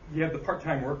 You have the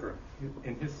part-time worker,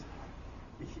 and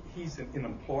he's an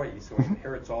employee, so he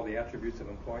inherits all the attributes of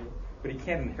employee, but he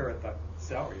can't inherit the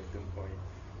salary of the employee,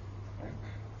 right?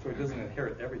 So he doesn't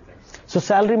inherit everything. So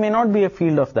salary may not be a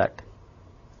field of that.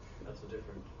 That's a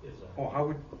different. How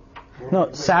would?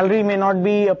 No, salary may not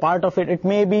be a part of it. It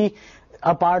may be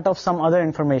a part of some other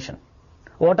information.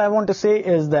 What I want to say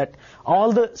is that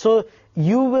so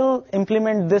you will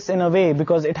implement this in a way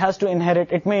because it has to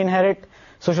inherit. It may inherit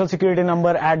social security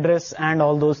number, address, and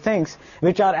all those things,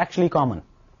 which are actually common.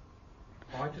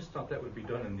 Oh, I just thought that would be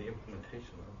done in the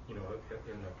implementation, in the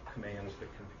commands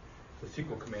the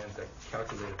SQL commands that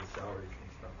calculated the salaries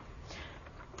and stuff,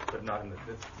 but not in the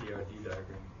ERD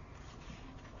diagram.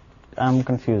 I'm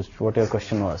confused what your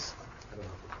question was. I don't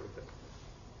know if you put that.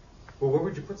 Well, where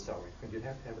would you put salary? Because you'd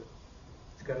have to have it.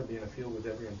 It's got to be in a field with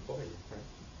every employee, right?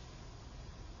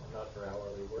 Well, not for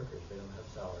hourly workers. They don't have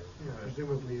salaries. Yeah,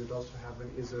 presumably you'd also have an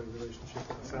ISA relationship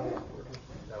with the salary workers.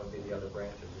 That would be the other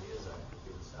branch of the ISA, would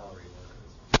be the salary workers.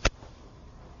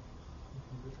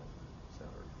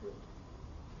 Salary field.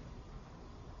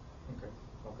 Okay,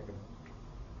 I'll think of it.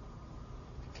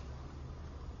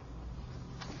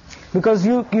 Because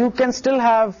you can still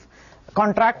have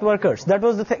contract workers. That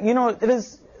was the thing.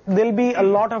 There'll be a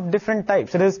lot of different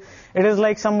types. It is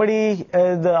like somebody,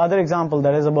 the other example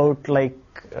that is about like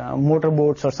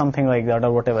motorboats or something like that,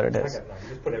 or whatever it is.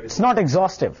 It's not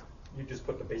exhaustive. You just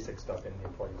put the basic stuff in the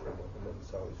employee framework and then the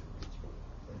salaries for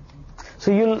each.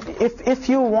 So if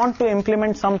you want to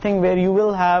implement something where you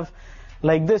will have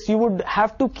like this, you would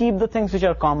have to keep the things which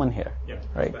are common here. Yeah,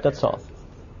 right? That's all.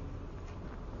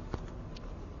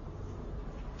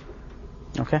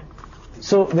 Okay.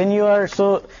 So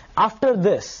after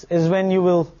this is when you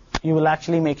will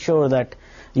actually make sure that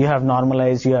you have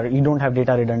normalized, you don't have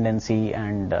data redundancy,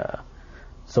 and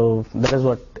so that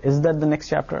is that the next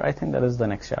chapter? I think that is the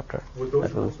next chapter. Would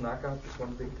those rules knock out just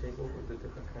one big table with the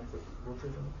different kinds of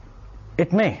workers in it?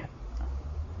 It may.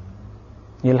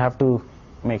 You'll have to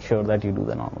make sure that you do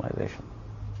the normalization.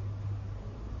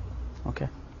 Okay.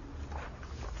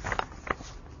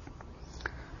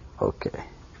 Okay.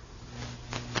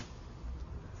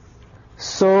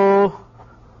 So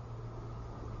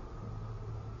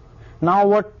now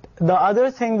what the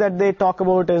other thing that they talk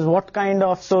about is what kind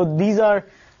of,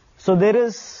 there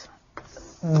is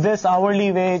this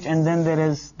hourly wage, and then there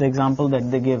is the example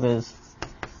that they give is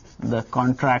the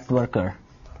contract worker.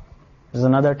 There's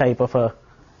another type of a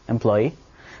employee.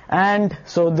 And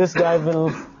so this guy will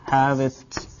have its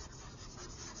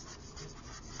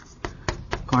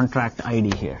contract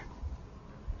ID here.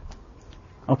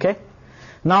 Okay?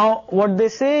 Now, what they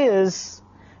say is,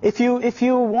 if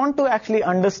you want to actually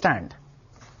understand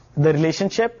the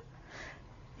relationship,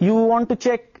 you want to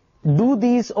check, do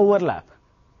these overlap?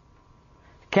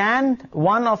 Can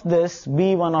one of this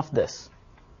be one of this?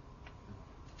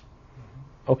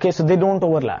 Okay, so they don't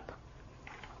overlap.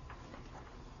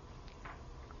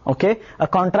 Okay, a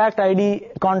contract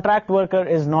worker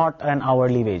is not an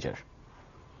hourly wager.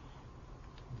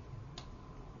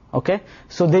 Okay,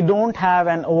 so they don't have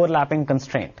an overlapping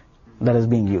constraint that is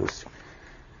being used.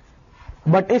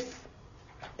 But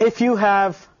if you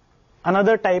have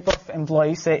another type of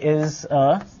employee,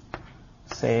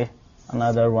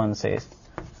 another one says,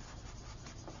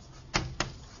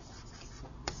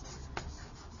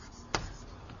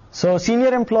 so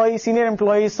senior employee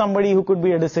is somebody who could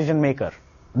be a decision maker.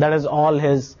 That is all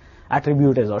his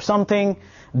attribute is, or something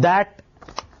that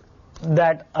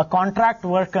a contract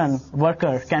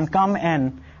worker can come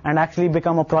in and actually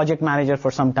become a project manager for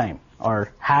some time,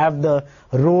 or have the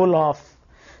role of.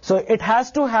 So it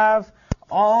has to have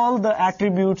all the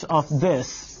attributes of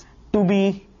this to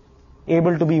be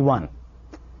able to be one,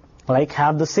 like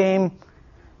have the same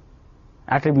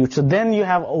attributes. So then you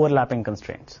have overlapping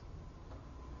constraints.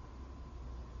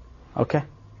 Okay.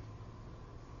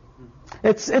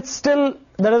 It's still,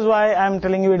 that is why I'm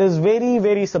telling you it is very,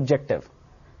 very subjective.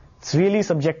 It's really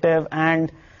subjective,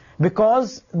 and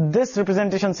because this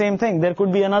representation, same thing, there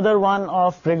could be another one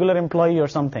of regular employee or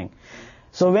something.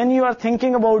 So when you are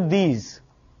thinking about these,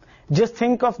 just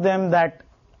think of them that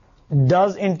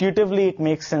does intuitively it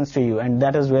makes sense to you, and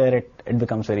that is where it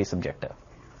becomes very subjective.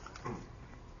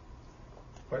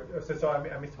 But, so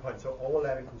I missed the point. So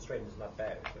overlapping constraints is not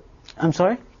bad, is it? I'm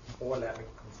sorry? Overlapping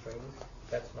constraints,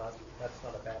 that's not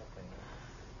a bad thing.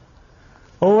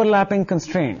 Overlapping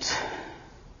constraints.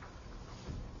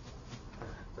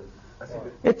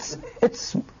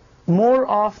 It's more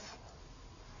of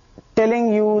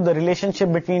telling you the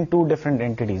relationship between two different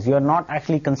entities. You are not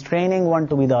actually constraining one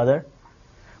to be the other,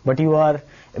 but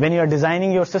when you are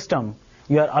designing your system,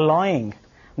 you are allowing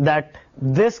that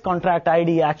this contract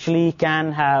ID actually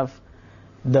can have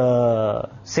the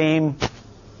same.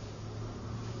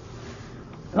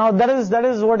 Now that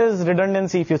is what is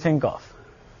redundancy if you think of.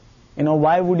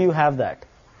 Why would you have that?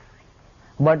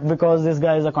 But because this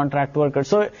guy is a contract worker.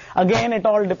 So again, it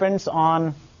all depends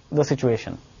on the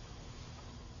situation.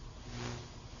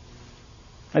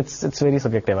 It's very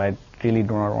subjective. I really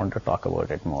do not want to talk about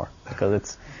it more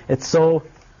because it's so.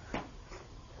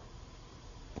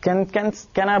 Can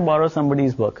I borrow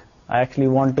somebody's book? I actually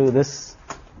want to this.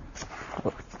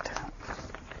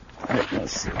 Let me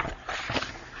see.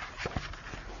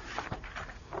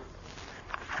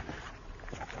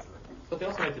 they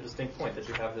also make the distinct point that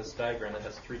you have this diagram that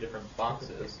has 3 different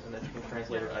boxes, and that you can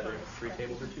translate it either into 3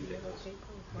 tables or 2 tables.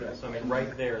 Yeah. So I mean,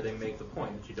 right there, they make the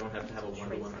point that you don't have to have a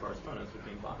one-to-one correspondence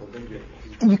between boxes.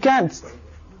 You can't.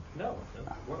 No.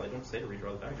 Well, I don't say to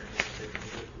redraw the diagram. I say to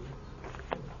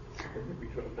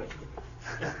redraw the diagram.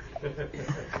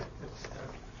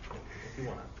 If you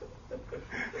want.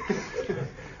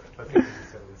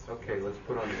 Okay, let's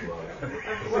put on the glove.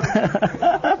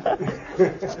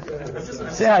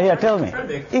 Yeah, tell me.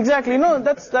 Exactly. No,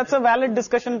 that's a valid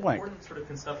discussion point. Important sort of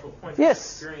conceptual point.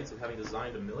 Yes. Experience of having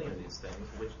designed a million of these things,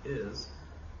 which is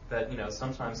that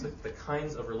sometimes the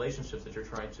kinds of relationships that you're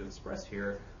trying to express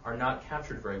here are not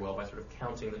captured very well by sort of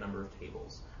counting the number of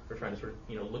tables. We're trying to sort of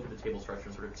look at the table structure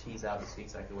and sort of tease out and see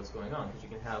exactly what's going on, because you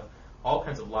can have all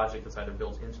kinds of logic that's either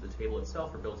built into the table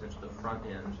itself or built into the front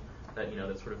end that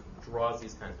that sort of draws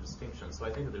these kinds of distinctions. So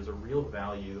I think that there's a real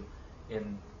value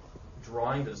in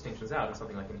drawing the distinctions out in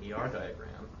something like an ER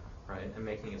diagram, right, and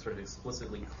making it sort of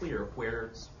explicitly clear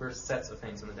where sets of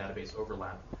things in the database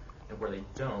overlap and where they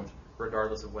don't,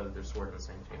 regardless of whether they're stored in the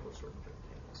same table or stored in different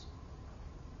tables.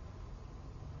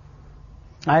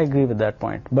 I agree with that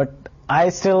point, but I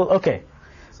still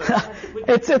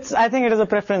it's I think it is a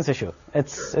preference issue.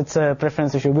 It's a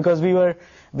preference issue, because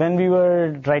when we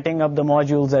were writing up the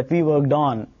modules that we worked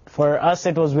on, for us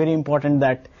it was very important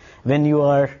that when you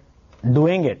are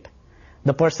doing it,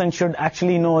 the person should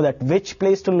actually know that which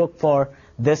place to look for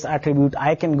this attribute.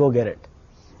 I can go get it.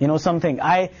 Something.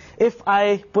 If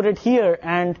I put it here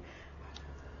and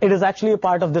it is actually a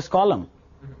part of this column,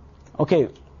 okay,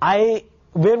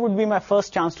 where would be my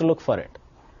first chance to look for it?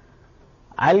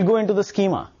 I'll go into the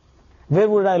schema. Where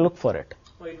would I look for it?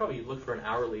 Well, you'd probably look for an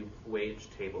hourly wage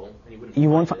table, and you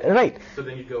won't find it. Right. So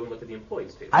then you'd go and look at the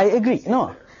employees table. I agree.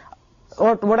 No.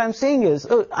 What I'm saying is,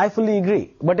 I fully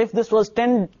agree. But if this was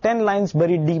 10 lines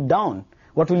buried deep down,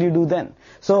 what will you do then?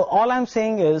 So all I'm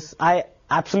saying is, I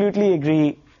absolutely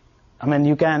agree. I mean,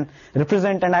 you can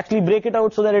represent and actually break it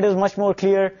out so that it is much more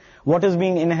clear what is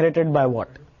being inherited by what.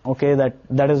 Okay,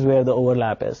 that is where the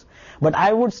overlap is. But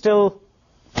I would still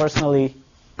personally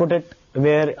put it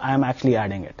where I'm actually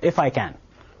adding it, if I can.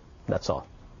 That's all.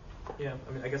 Yeah,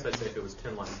 I mean, I guess I'd say if it was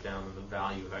 10 lines down, then the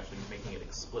value of actually making it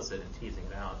explicit and teasing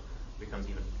it out becomes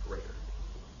even greater,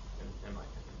 in my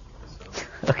opinion. So.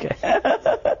 Okay.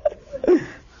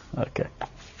 Okay.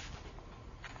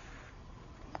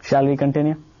 Shall we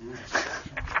continue?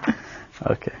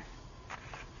 Okay.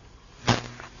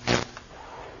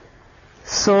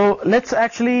 So let's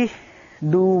actually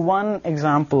do one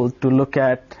example to look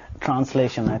at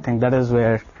translation. I think that is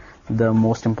where the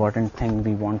most important thing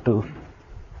we want to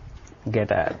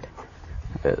get at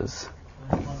is.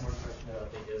 One more question I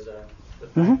think is the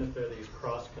fact that there are these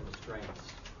cross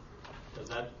constraints. Does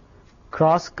that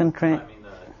cross constraint? I mean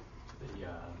the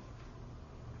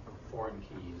foreign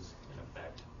keys in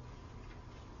effect.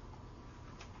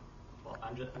 Well,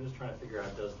 I'm just trying to figure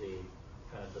out, does the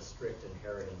kind of the strict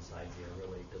inheritance idea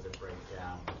really, does it break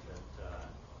down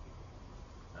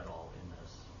at all in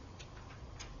this?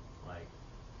 Like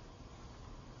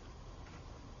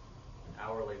an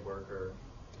hourly worker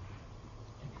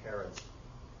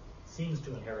seems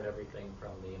to inherit everything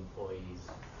from the employees.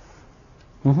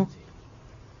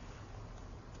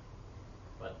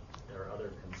 But there are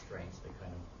other constraints that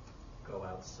kind of go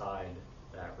outside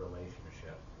that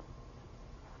relationship.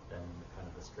 Then kind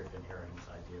of the strict inheritance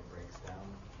idea breaks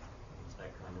down. Is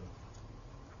that kind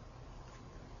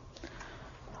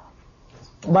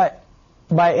of...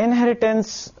 By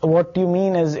inheritance, what you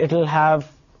mean is it'll have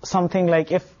something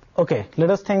like let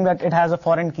us think that it has a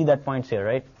foreign key that points here,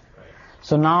 right?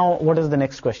 So now, what is the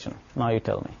next question? Now you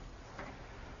tell me.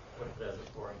 What if it has a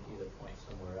foreign key that points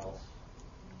somewhere else,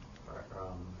 or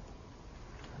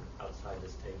outside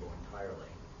this table entirely?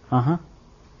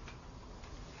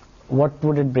 What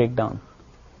would it break down?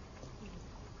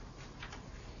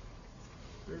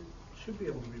 There should be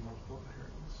able to be multiple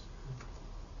inheritance.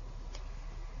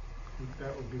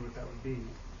 That would be what that would be.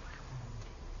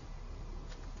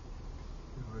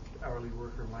 An hourly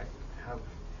worker might have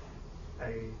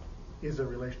is a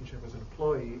relationship as an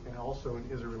employee, and also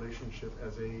is a relationship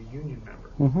as a union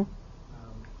member.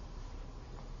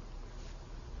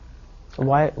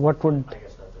 What would? I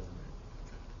guess that doesn't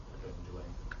do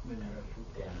any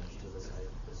damage to this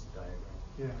diagram.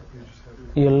 Yeah,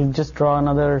 You'll just draw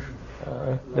another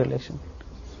relation.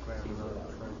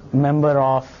 Member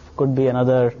of could be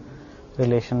another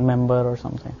relation, member or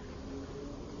something.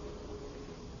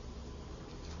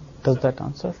 Does that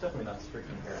answer? It's definitely not strict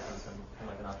inheritance in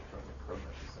like an object-oriented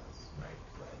programming sense, right?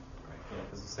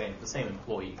 Because the same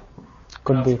employee.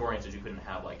 Could be. Object-oriented, you couldn't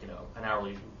have an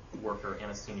hourly worker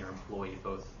and a senior employee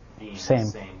both being Same.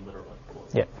 the same literal employee.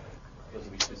 Yeah. Those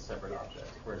would be two separate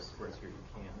objects, whereas here you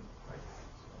can. Right?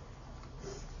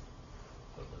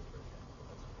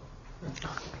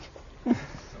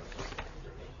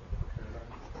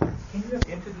 Can you have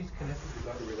entities connected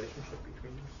without a relationship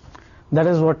between them? That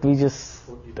is what we just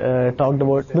talked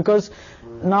about. Because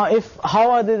now,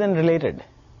 how are they then related?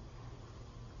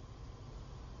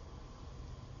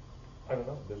 I don't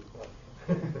know.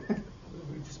 It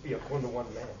would just be a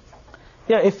one-to-one match.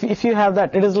 Yeah, if you have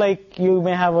that, it is like you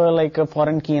may have a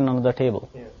foreign key in another table.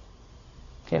 Yeah.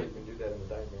 Yeah. You can do that in the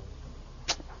diagram.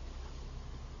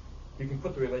 You can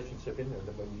put the relationship in there,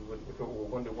 but when you would, if it were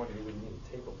one-to-one, you wouldn't need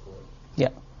a table for it. Yeah,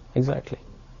 exactly.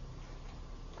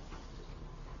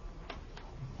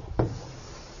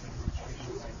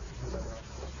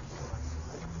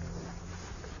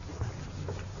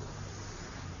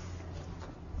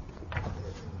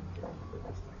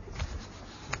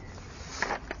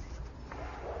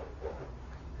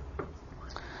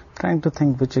 Trying to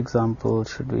think which example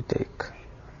should we take.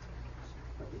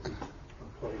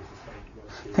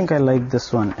 I think I like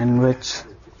this one, in which,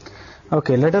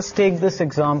 okay, let us take this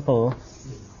example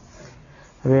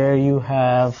where you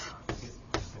have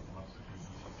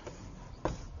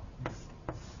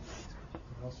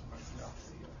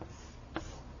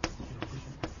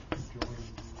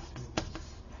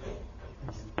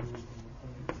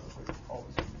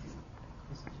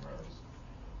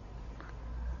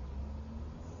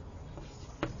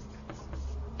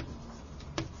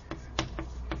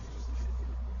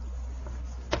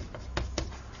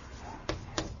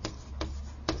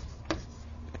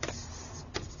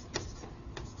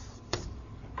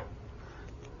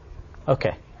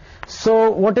okay.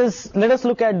 So let us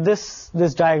look at this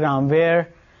diagram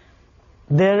where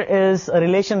there is a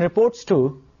relation reports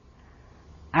to,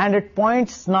 and it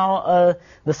points now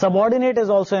the subordinate is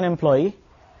also an employee,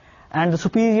 and the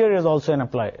superior is also an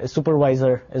employee. A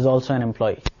supervisor is also an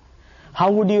employee.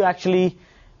 How would you actually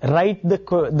write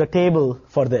the table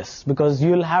for this? Because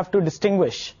you'll have to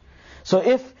distinguish. So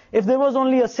if there was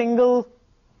only a single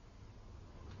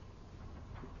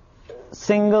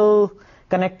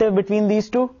connector between these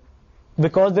two,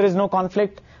 because there is no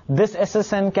conflict, this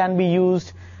SSN can be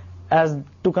used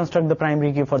to construct the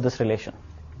primary key for this relation.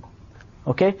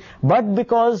 Okay? But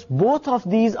because both of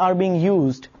these are being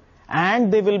used and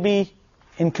they will be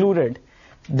included,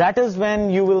 that is when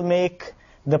you will make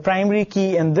the primary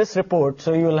key in this report.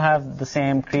 So you will have the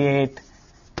same create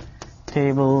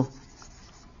table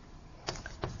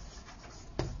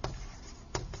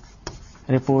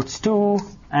reports to,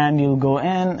 and you'll go in,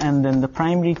 and then the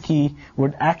primary key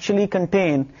would actually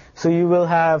contain, so you will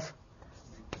have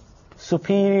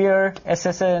superior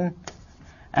SSN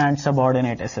and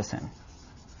subordinate SSN.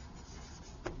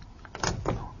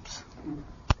 Oops.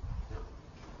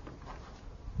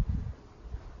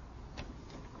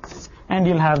 And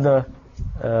you'll have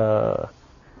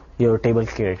your table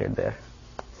created there.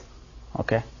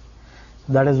 Okay,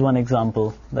 that is one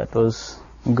example that was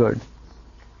good.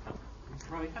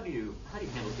 Robbie, how do you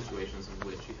handle situations in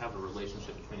which you have a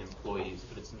relationship between employees,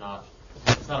 but it's not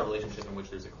a relationship in which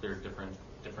there's a clear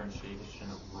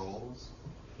differentiation of roles?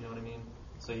 You know what I mean?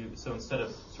 So instead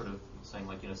of sort of saying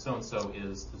like, so and so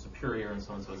is the superior and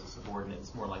so is the subordinate,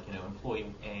 it's more like,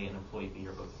 employee A and employee B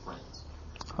are both friends.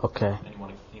 Okay. And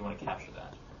you want to capture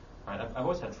that, right? I've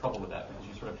always had trouble with that because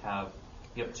you sort of have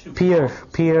two peer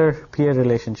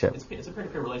relationship. It's a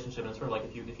peer-to-peer relationship, and it's sort of like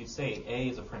if you say A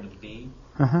is a friend of B,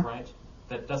 right?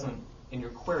 That doesn't, in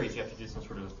your queries, you have to do some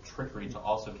sort of trickery to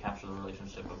also capture the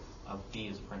relationship of B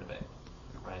as a friend of A,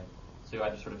 right? So you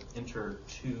either sort of enter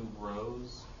two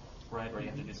rows, right, or you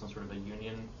have to do some sort of a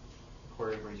union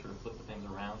query where you sort of flip the things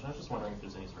around. And I was just wondering if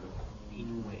there's any sort of neat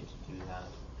way to do that.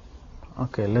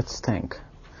 Okay, let's think.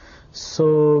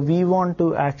 So we want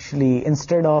to actually,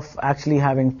 instead of actually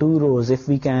having two rows, if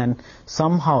we can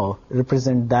somehow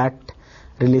represent that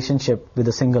relationship with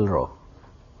a single row.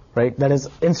 Right? That is,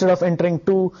 instead of entering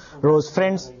two rows,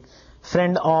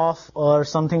 friend of, or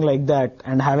something like that,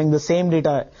 and having the same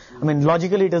data,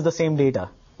 logically it is the same data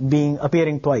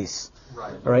appearing twice.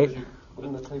 Right?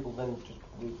 Wouldn't the table then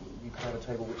you could have a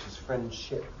table which is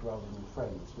friendship rather than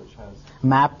friends, which has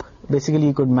map? Basically,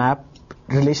 you could map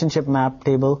relationship map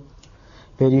table,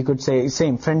 where you could say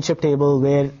same friendship table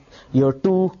where your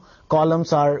two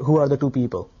columns are who are the two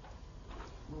people.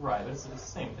 Right, but it's the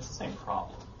same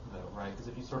problem. Right, because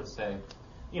if you sort of say,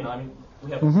 we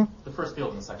have the first field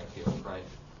and the second field, right,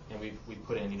 and we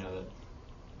put in, that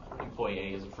employee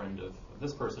A is a friend of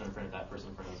this person, and friend of that person,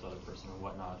 and friend of this other person, and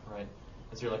whatnot, right?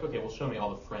 And so you're like, okay, well, show me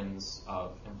all the friends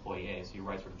of employee A. So you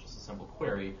write sort of just a simple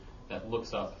query that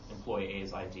looks up employee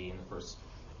A's ID in the first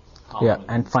column. Yeah,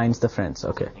 and finds the friends.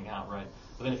 Okay. Everything out, right?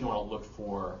 But then if you want to look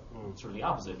for sort of the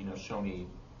opposite, show me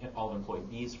all of employee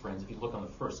B's friends. If you look on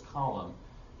the first column,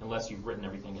 unless you've written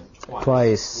everything in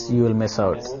twice, you will miss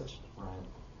out. Right.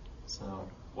 So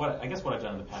I guess what I've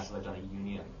done in the past is I've done a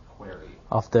union query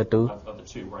Of the two? Of the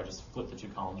two, where I just flip the two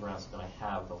columns around so that I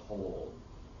have the whole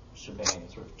shebang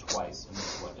sort of twice and then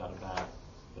select out of that.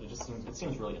 But it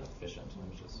seems really inefficient.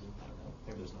 And it's just, I don't know,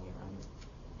 maybe there's no way around it.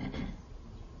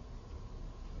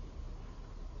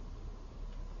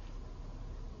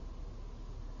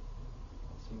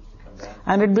 Seems to come down.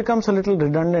 And it becomes a little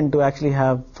redundant to actually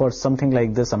have, for something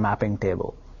like this, a mapping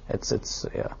table. It's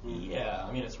yeah. Yeah,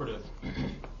 I mean, it's sort of,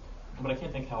 but I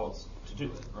can't think how else to do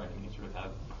it, right? I mean, you sort of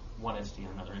have one entity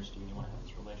and another entity, and you want to have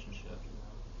this relationship.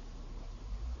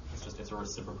 It's a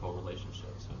reciprocal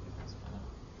relationship, so it's kind of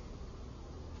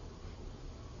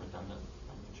redundant.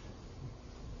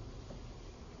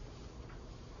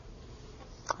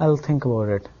 I'll think about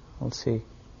it. We'll see.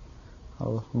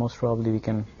 Most probably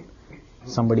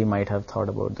somebody might have thought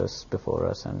about this before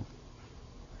us, and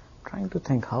trying to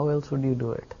think how else would you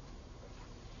do it.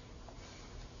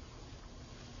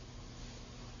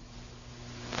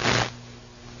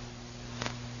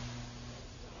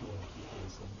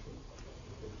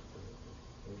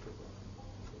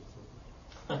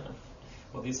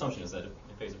 Well, the assumption is that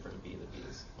if A's refer to B, that B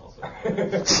is also. I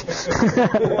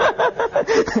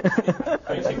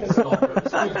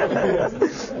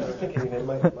was thinking, in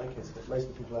my case, that most of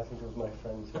the people I think of my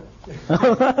friends. I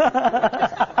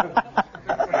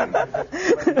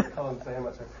can't say how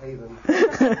much I pay them.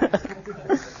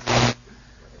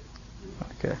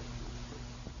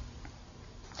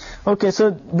 Okay, so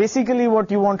basically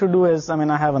what you want to do is,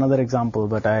 I have another example,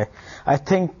 but I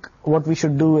think what we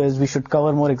should do is we should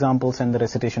cover more examples in the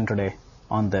recitation today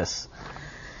on this.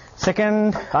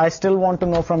 Second, I still want to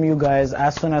know from you guys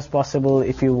as soon as possible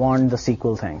if you want the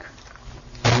sequel thing.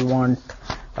 Do you want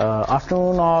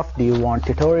afternoon off? Do you want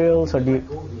tutorials? Or do you...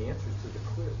 Go over the answers to the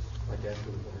quiz, like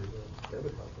actually the other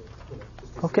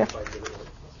topic. Okay.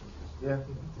 Yeah.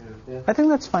 I think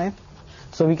that's fine.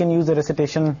 So we can use the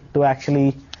recitation to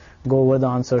actually go over the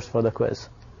answers for the quiz.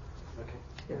 Okay.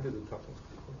 Yeah, do the talking.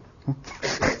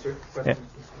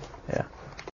 Yeah.